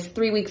was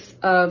 3 weeks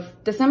of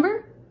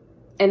December,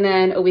 and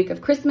then a week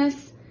of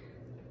Christmas,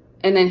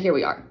 and then here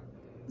we are.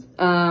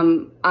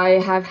 I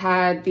have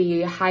had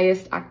the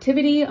highest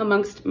activity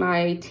amongst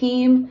my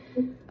team.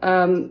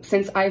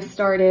 Since I've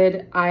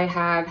started, I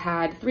have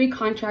had 3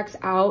 contracts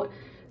out,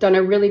 done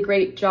a really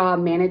great job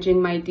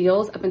managing my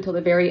deals up until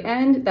the very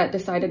end that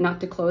decided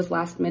not to close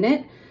last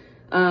minute.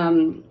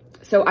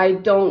 So I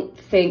don't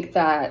think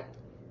that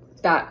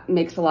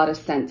makes a lot of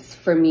sense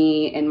for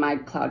me in my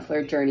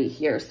Cloudflare journey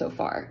here so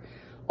far.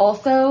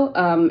 Also,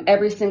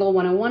 every single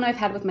one-on-one I've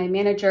had with my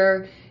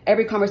manager,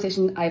 every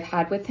conversation I've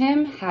had with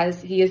him,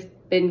 he has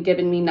been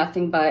giving me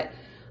nothing but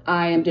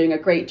I am doing a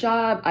great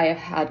job. I have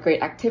had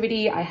great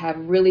activity. I have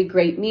really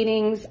great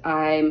meetings.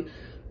 I'm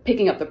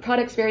picking up the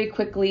products very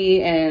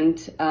quickly, and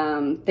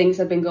things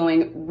have been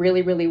going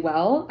really, really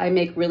well. I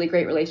make really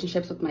great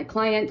relationships with my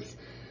clients.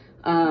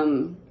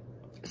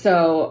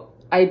 So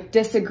I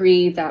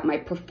disagree that my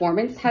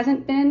performance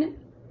hasn't been,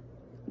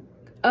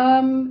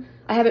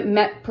 I haven't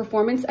met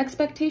performance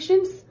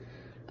expectations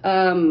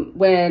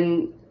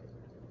when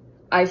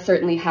I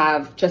certainly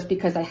have, just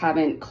because I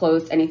haven't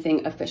closed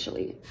anything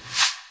officially.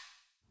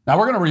 Now,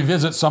 we're going to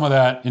revisit some of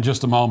that in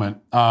just a moment.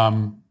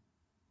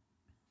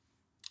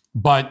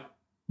 But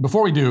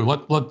before we do, we're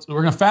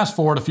going to fast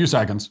forward a few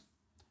seconds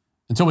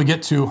until we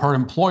get to her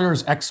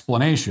employer's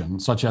explanation,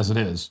 such as it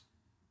is,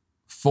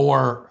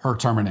 for her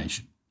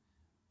termination.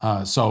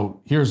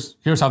 So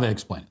here's how they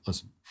explain it.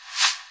 Listen.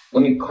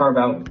 Let me carve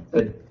out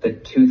the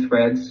two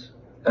threads,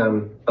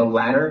 the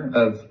ladder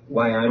of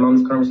why I'm on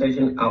this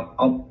conversation.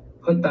 I'll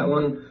put that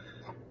one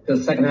to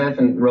the second half,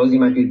 and Rosie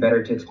might be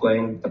better to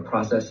explain the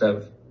process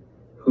of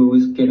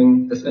who's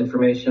giving this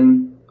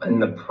information in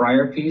the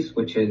prior piece,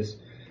 which is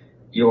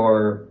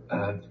your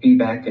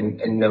feedback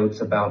and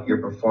notes about your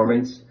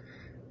performance.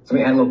 So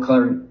let me add a little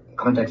color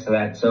context to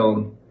that.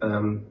 So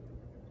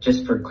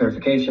just for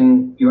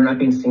clarification, you are not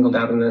being singled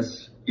out in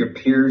this. Your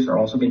peers are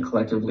also being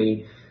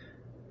collectively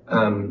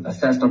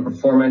assessed on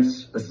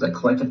performance. This is a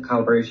collective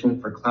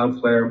calibration for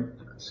Cloudflare.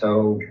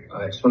 So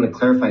I just want to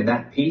clarify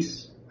that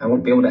piece. I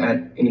won't be able to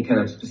add any kind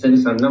of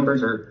specifics on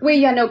numbers or... Wait,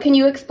 yeah, no, can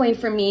you explain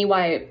for me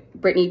why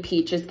Brittany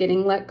Peach is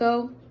getting let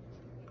go?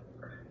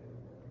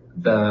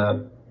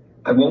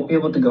 I won't be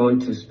able to go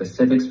into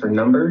specifics for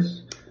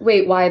numbers.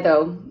 Wait, why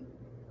though?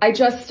 I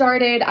just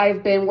started.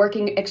 I've been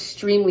working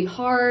extremely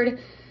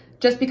hard.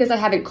 Just because I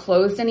haven't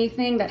closed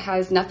anything that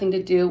has nothing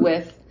to do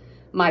with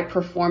my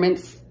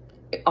performance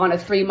on a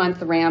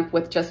 3-month ramp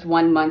with just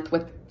 1 month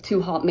with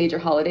 2 major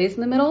holidays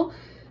in the middle,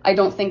 I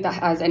don't think that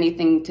has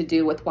anything to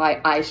do with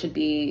why I should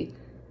be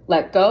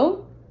let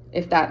go,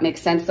 if that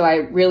makes sense. So I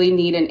really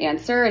need an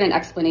answer and an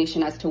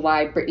explanation as to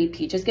why Brittany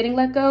Peach is getting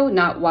let go,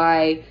 not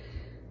why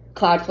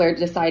Cloudflare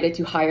decided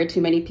to hire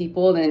too many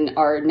people and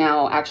are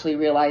now actually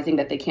realizing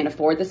that they can't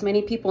afford this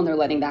many people and they're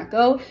letting that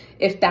go.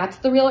 If that's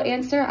the real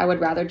answer, I would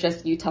rather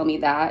just you tell me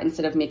that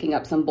instead of making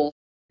up some bullshit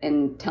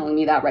and telling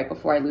me that right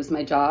before I lose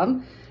my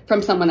job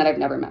from someone that I've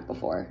never met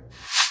before.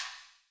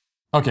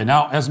 Okay,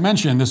 now, as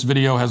mentioned, this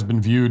video has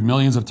been viewed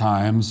millions of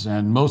times,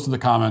 and most of the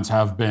comments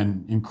have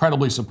been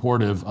incredibly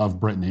supportive of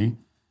Brittany.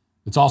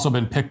 It's also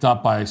been picked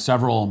up by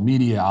several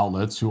media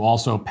outlets who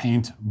also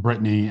paint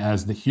Brittany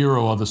as the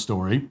hero of the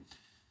story.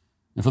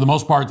 And for the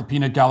most part, the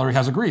Peanut Gallery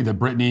has agreed that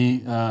Brittany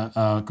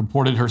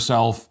comported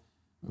herself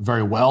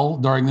very well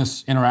during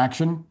this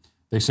interaction.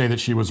 They say that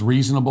she was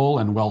reasonable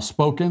and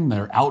well-spoken.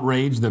 They're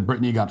outraged that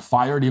Brittany got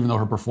fired, even though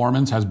her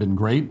performance has been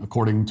great,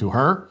 according to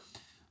her.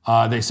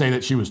 They say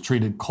that she was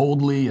treated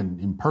coldly and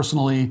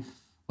impersonally,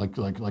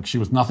 like she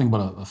was nothing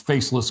but a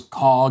faceless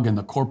cog in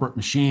the corporate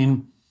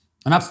machine.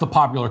 And that's the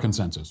popular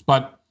consensus.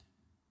 But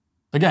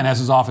again, as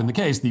is often the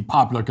case, the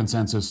popular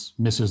consensus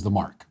misses the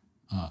mark.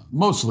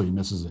 Mostly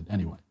misses it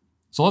anyway.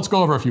 So let's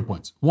go over a few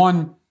points.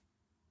 One,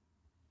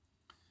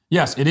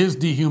 yes, it is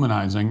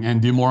dehumanizing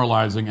and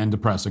demoralizing and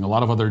depressing, a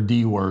lot of other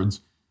D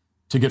words,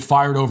 to get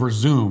fired over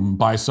Zoom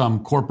by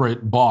some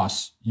corporate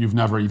boss you've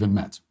never even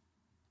met.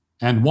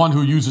 And one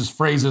who uses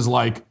phrases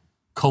like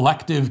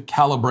collective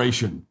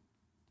calibration.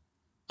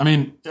 I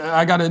mean,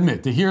 I got to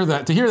admit, to hear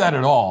that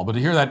at all, but to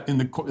hear that in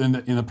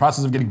the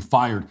process of getting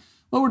fired,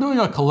 well, we're doing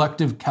a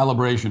collective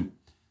calibration.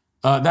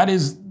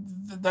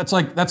 That's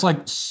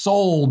like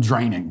soul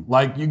draining.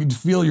 Like you could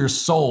feel your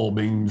soul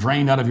being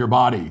drained out of your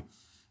body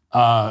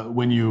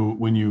when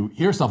you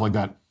hear stuff like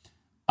that.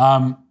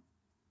 And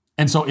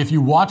so if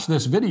you watch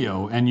this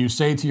video and you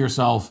say to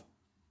yourself,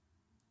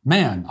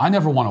 man, I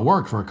never want to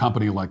work for a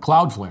company like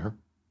Cloudflare,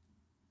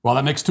 well,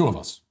 that makes two of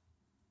us,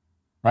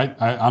 right?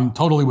 I'm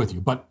totally with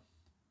you. But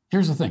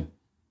here's the thing.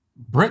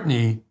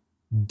 Brittany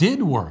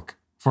did work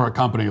for a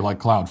company like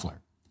Cloudflare.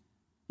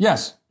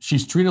 Yes,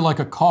 she's treated like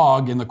a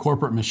cog in the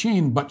corporate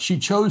machine, but she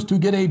chose to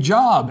get a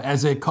job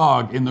as a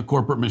cog in the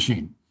corporate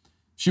machine.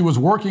 She was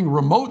working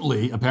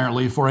remotely,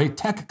 apparently, for a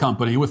tech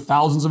company with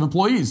thousands of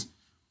employees.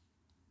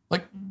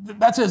 Like,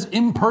 that's as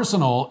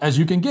impersonal as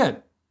you can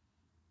get.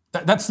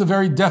 That's the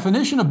very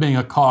definition of being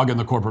a cog in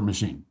the corporate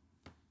machine.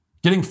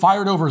 Getting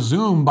fired over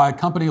Zoom by a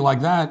company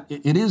like that,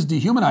 it is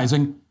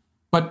dehumanizing,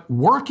 but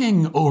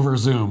working over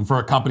Zoom for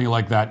a company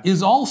like that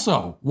is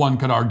also, one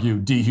could argue,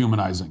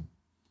 dehumanizing.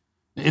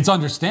 It's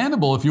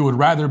understandable if you would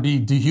rather be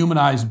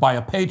dehumanized by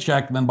a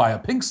paycheck than by a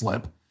pink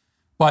slip,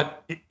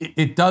 but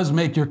it does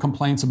make your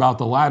complaints about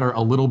the latter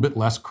a little bit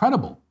less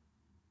credible.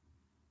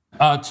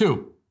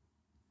 Two,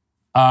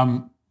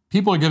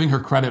 people are giving her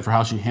credit for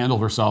how she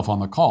handled herself on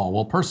the call.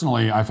 Well,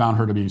 personally, I found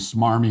her to be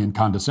smarmy and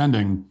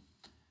condescending,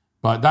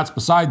 but that's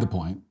beside the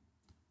point.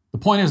 The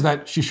point is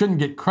that she shouldn't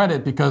get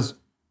credit because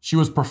she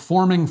was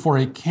performing for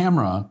a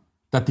camera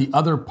that the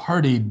other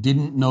party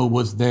didn't know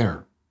was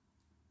there.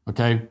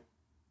 Okay?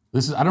 I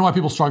don't know why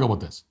people struggle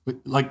with this. But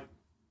like,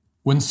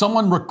 when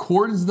someone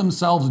records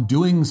themselves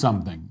doing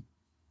something,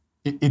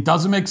 it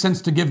doesn't make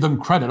sense to give them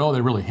credit. Oh,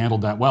 they really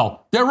handled that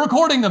well. They're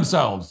recording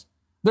themselves.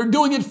 They're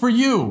doing it for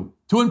you,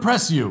 to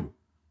impress you.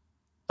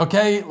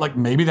 Okay? Like,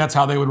 maybe that's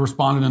how they would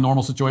respond in a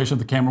normal situation if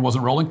the camera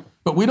wasn't rolling,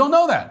 but we don't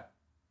know that.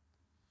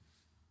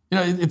 You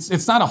know,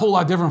 it's not a whole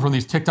lot different from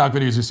these TikTok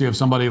videos you see of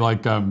somebody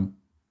like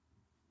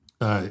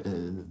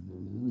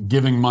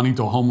giving money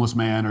to a homeless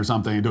man or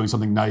something, doing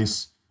something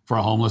nice for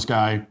a homeless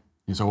guy.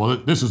 You say, well,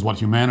 this is what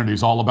humanity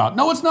is all about.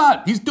 No, it's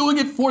not. He's doing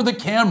it for the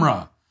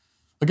camera.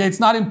 Okay, it's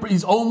not.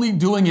 He's only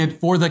doing it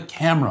for the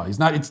camera.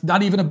 It's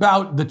not even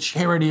about the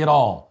charity at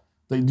all.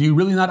 Do you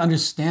really not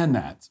understand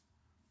that?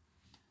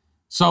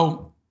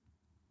 So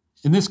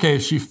in this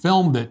case, she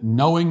filmed it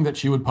knowing that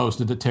she would post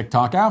it to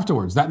TikTok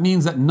afterwards. That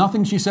means that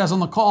nothing she says on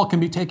the call can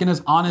be taken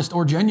as honest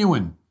or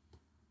genuine.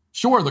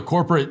 Sure, the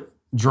corporate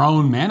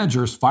drone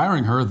managers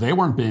firing her, they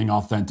weren't being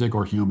authentic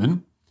or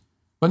human,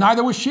 but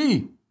neither was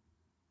she.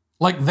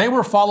 Like, they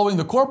were following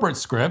the corporate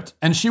script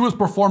and she was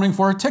performing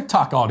for a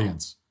TikTok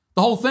audience.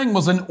 The whole thing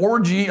was an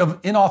orgy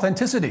of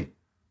inauthenticity.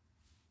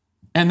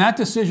 And that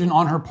decision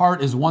on her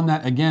part is one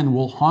that, again,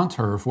 will haunt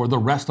her for the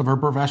rest of her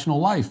professional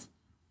life.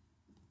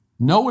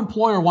 No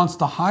employer wants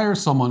to hire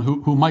someone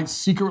who might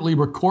secretly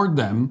record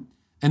them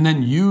and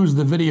then use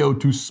the video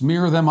to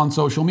smear them on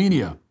social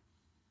media.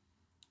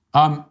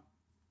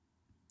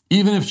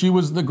 Even if she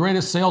was the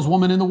greatest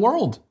saleswoman in the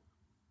world,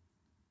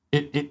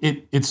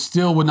 it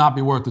still would not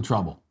be worth the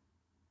trouble.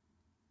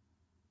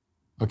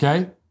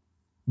 Okay?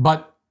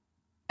 But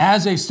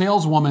as a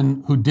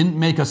saleswoman who didn't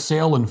make a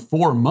sale in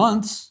 4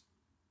 months,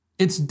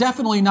 it's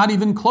definitely not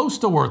even close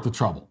to worth the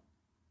trouble.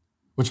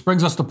 Which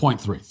brings us to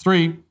point 3.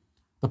 3,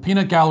 the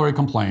peanut gallery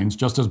complains,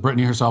 just as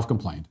Brittany herself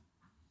complained,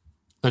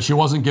 that she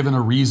wasn't given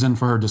a reason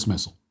for her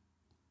dismissal.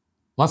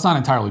 Well, that's not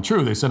entirely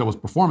true. They said it was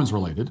performance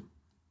related.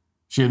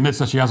 She admits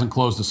that she hasn't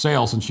closed a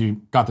sale since she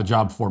got the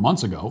job 4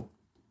 months ago.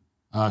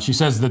 She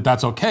says that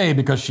that's okay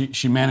because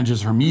she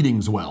manages her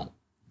meetings well,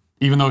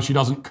 even though she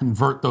doesn't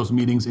convert those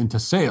meetings into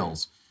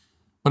sales.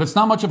 But it's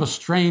not much of a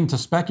strain to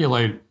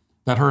speculate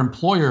that her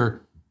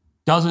employer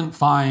doesn't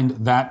find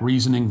that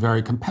reasoning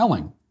very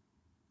compelling.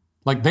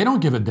 Like, they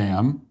don't give a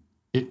damn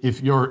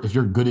if you're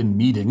good in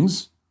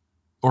meetings,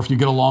 or if you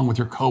get along with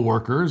your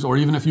coworkers, or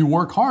even if you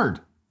work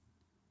hard.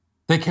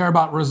 They care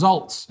about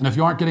results. And if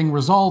you aren't getting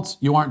results,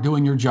 you aren't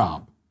doing your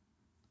job.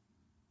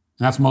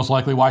 And that's most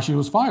likely why she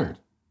was fired.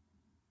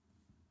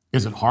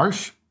 Is it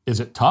harsh? Is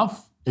it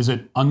tough? Is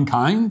it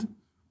unkind?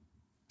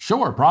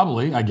 Sure,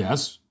 probably, I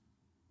guess.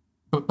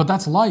 But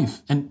that's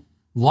life. And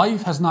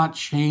life has not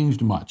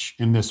changed much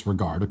in this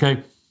regard,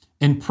 okay?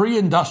 In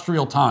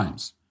pre-industrial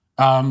times,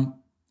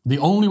 the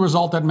only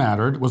result that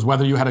mattered was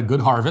whether you had a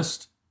good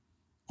harvest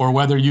or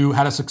whether you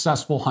had a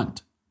successful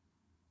hunt.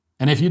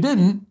 And if you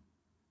didn't,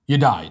 you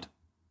died.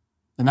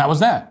 And that was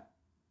that.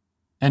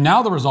 And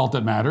now the result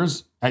that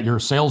matters at your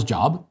sales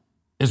job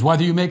is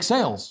whether you make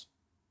sales.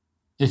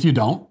 If you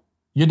don't,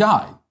 you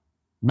die.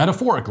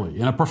 Metaphorically,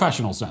 in a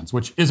professional sense,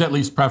 which is at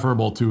least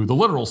preferable to the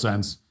literal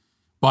sense,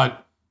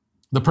 but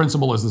the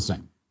principle is the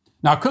same.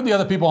 Now, could the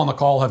other people on the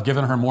call have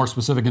given her more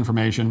specific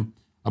information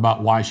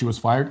about why she was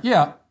fired?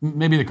 Yeah,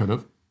 maybe they could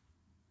have.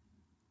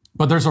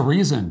 But there's a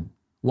reason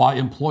why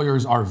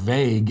employers are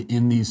vague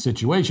in these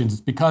situations.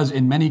 It's because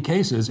in many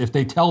cases, if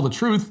they tell the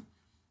truth,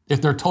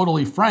 if they're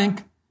totally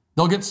frank,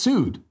 they'll get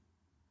sued.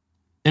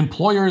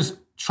 Employers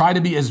try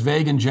to be as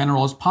vague and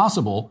general as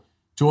possible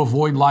to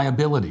avoid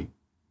liability.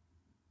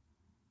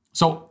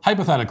 So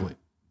hypothetically,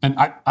 and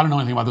I don't know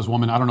anything about this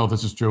woman, I don't know if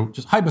this is true,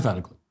 just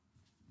hypothetically,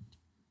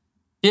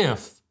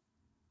 if,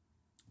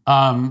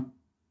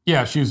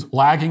 she's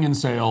lagging in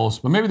sales,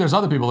 but maybe there's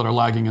other people that are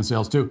lagging in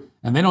sales too,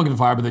 and they don't get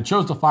fired, but they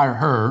chose to fire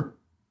her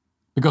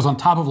because on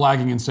top of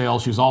lagging in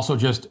sales, she's also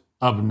just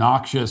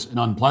obnoxious and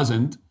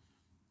unpleasant,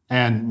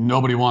 and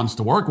nobody wants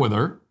to work with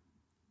her.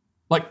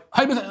 Like,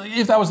 hypothetically,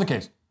 if that was the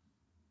case,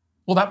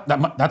 well,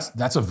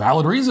 that's a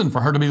valid reason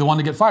for her to be the one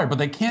to get fired, but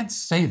they can't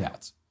say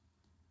that.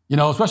 You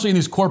know, especially in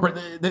these corporate,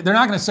 they're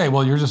not going to say,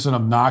 well, you're just an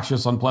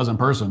obnoxious, unpleasant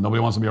person. Nobody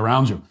wants to be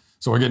around you,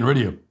 so we're getting rid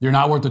of you. You're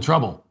not worth the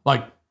trouble.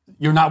 Like,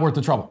 you're not worth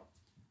the trouble.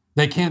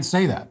 They can't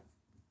say that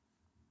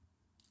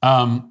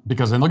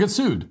because then they'll get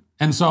sued.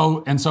 And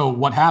so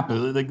what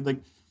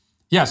happened?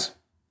 Yes,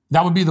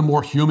 that would be the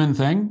more human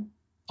thing,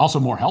 also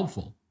more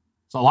helpful.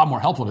 It's a lot more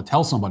helpful to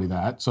tell somebody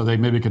that so they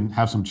maybe can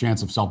have some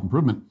chance of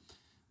self-improvement.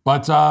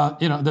 But,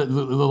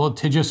 the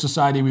litigious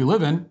society we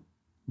live in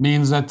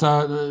means that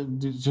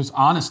just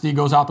honesty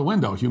goes out the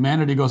window.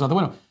 Humanity goes out the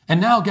window. And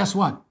now, guess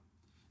what?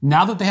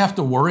 Now that they have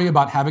to worry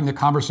about having the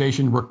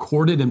conversation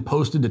recorded and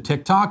posted to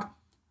TikTok,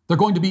 they're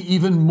going to be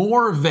even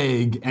more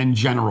vague and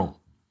general.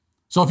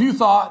 So if you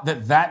thought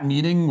that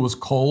meeting was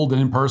cold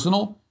and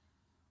impersonal,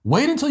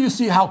 wait until you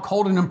see how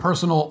cold and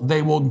impersonal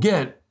they will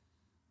get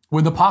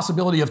when the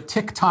possibility of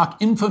TikTok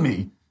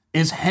infamy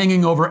is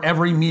hanging over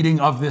every meeting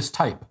of this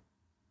type.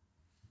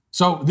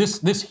 So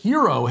this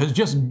hero has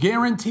just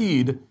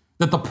guaranteed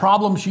that the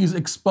problem she's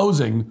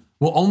exposing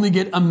will only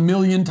get 1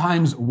 million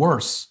times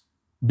worse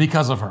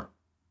because of her.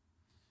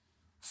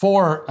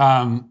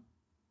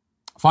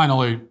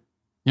 Finally,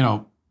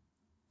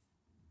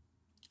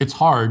 it's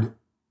hard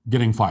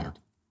getting fired.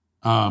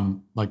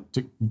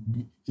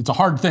 It's a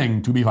hard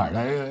thing to be fired.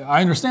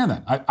 I understand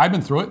that. I've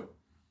been through it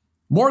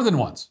more than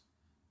once.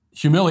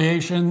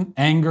 Humiliation,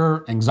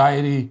 anger,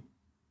 anxiety,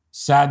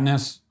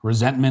 sadness,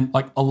 resentment,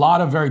 like a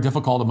lot of very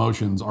difficult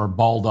emotions are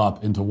balled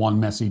up into one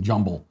messy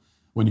jumble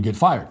when you get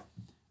fired.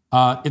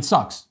 It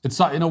sucks.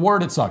 In a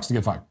word, it sucks to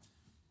get fired.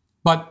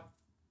 But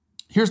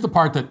here's the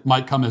part that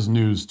might come as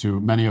news to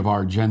many of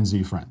our Gen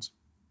Z friends.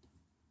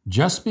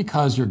 Just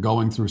because you're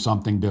going through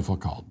something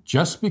difficult,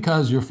 just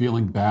because you're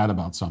feeling bad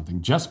about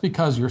something, just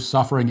because you're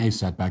suffering a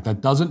setback,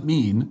 that doesn't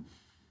mean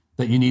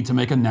that you need to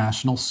make a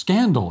national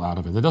scandal out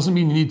of it. That doesn't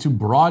mean you need to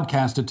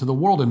broadcast it to the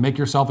world and make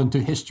yourself into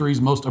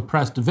history's most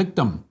oppressed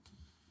victim.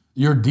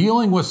 You're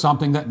dealing with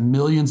something that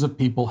millions of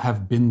people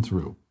have been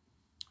through.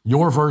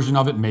 Your version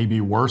of it may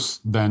be worse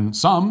than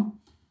some,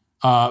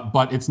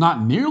 but it's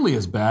not nearly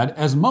as bad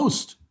as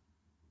most.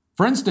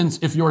 For instance,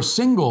 if you're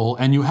single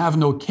and you have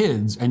no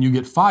kids and you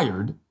get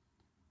fired,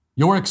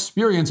 your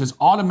experience is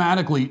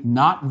automatically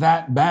not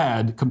that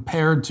bad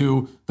compared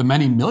to the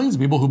many millions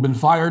of people who've been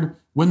fired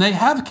when they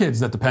have kids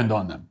that depend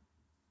on them,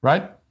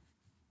 right?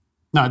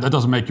 Now, that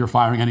doesn't make your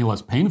firing any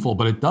less painful,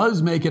 but it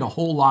does make it a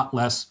whole lot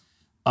less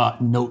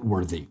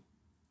noteworthy,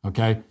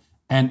 okay?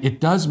 And it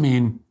does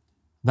mean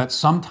that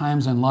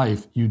sometimes in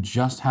life, you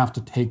just have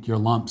to take your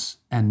lumps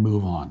and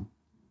move on.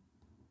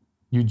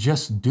 You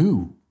just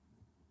do.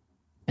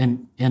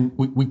 And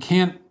we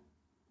can't,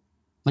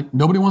 like,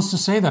 nobody wants to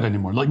say that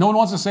anymore. Like, no one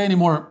wants to say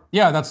anymore,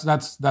 yeah, that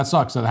sucks,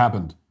 that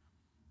happened.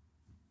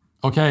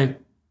 Okay,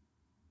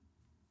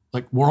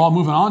 like, we're all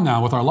moving on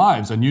now with our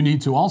lives, and you need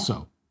to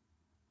also.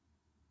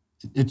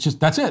 It's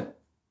just, that's it.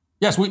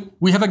 Yes,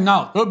 we have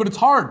acknowledged, oh, but it's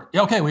hard.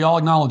 Yeah, okay, we all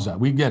acknowledge that.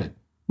 We get it.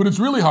 But it's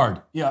really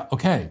hard. Yeah,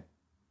 okay.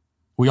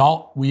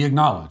 We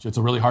acknowledge it's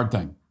a really hard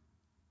thing.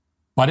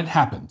 But it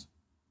happened.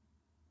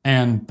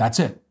 And that's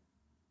it.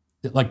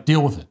 Like,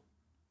 deal with it.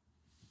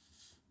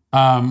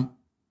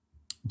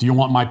 Do you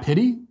want my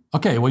pity?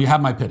 Okay, well, you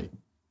have my pity.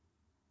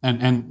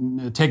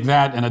 And take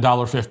that and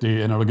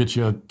 $1.50 and it'll get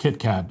you a Kit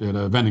Kat at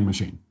a vending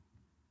machine.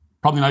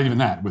 Probably not even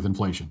that with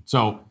inflation.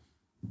 So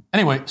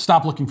anyway,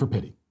 stop looking for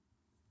pity.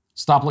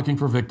 Stop looking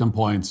for victim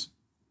points.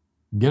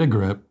 Get a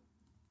grip.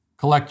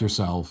 Collect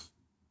yourself.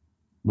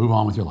 Move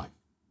on with your life.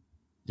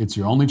 It's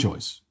your only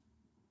choice.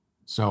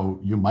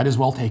 So you might as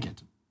well take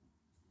it.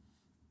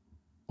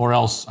 Or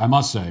else I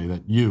must say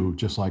that you,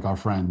 just like our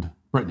friend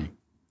Brittany,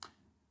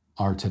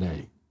 are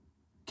today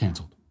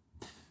canceled.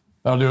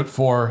 That'll do it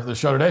for the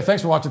show today.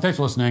 Thanks for watching. Thanks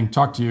for listening.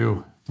 Talk to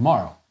you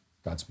tomorrow.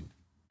 Godspeed.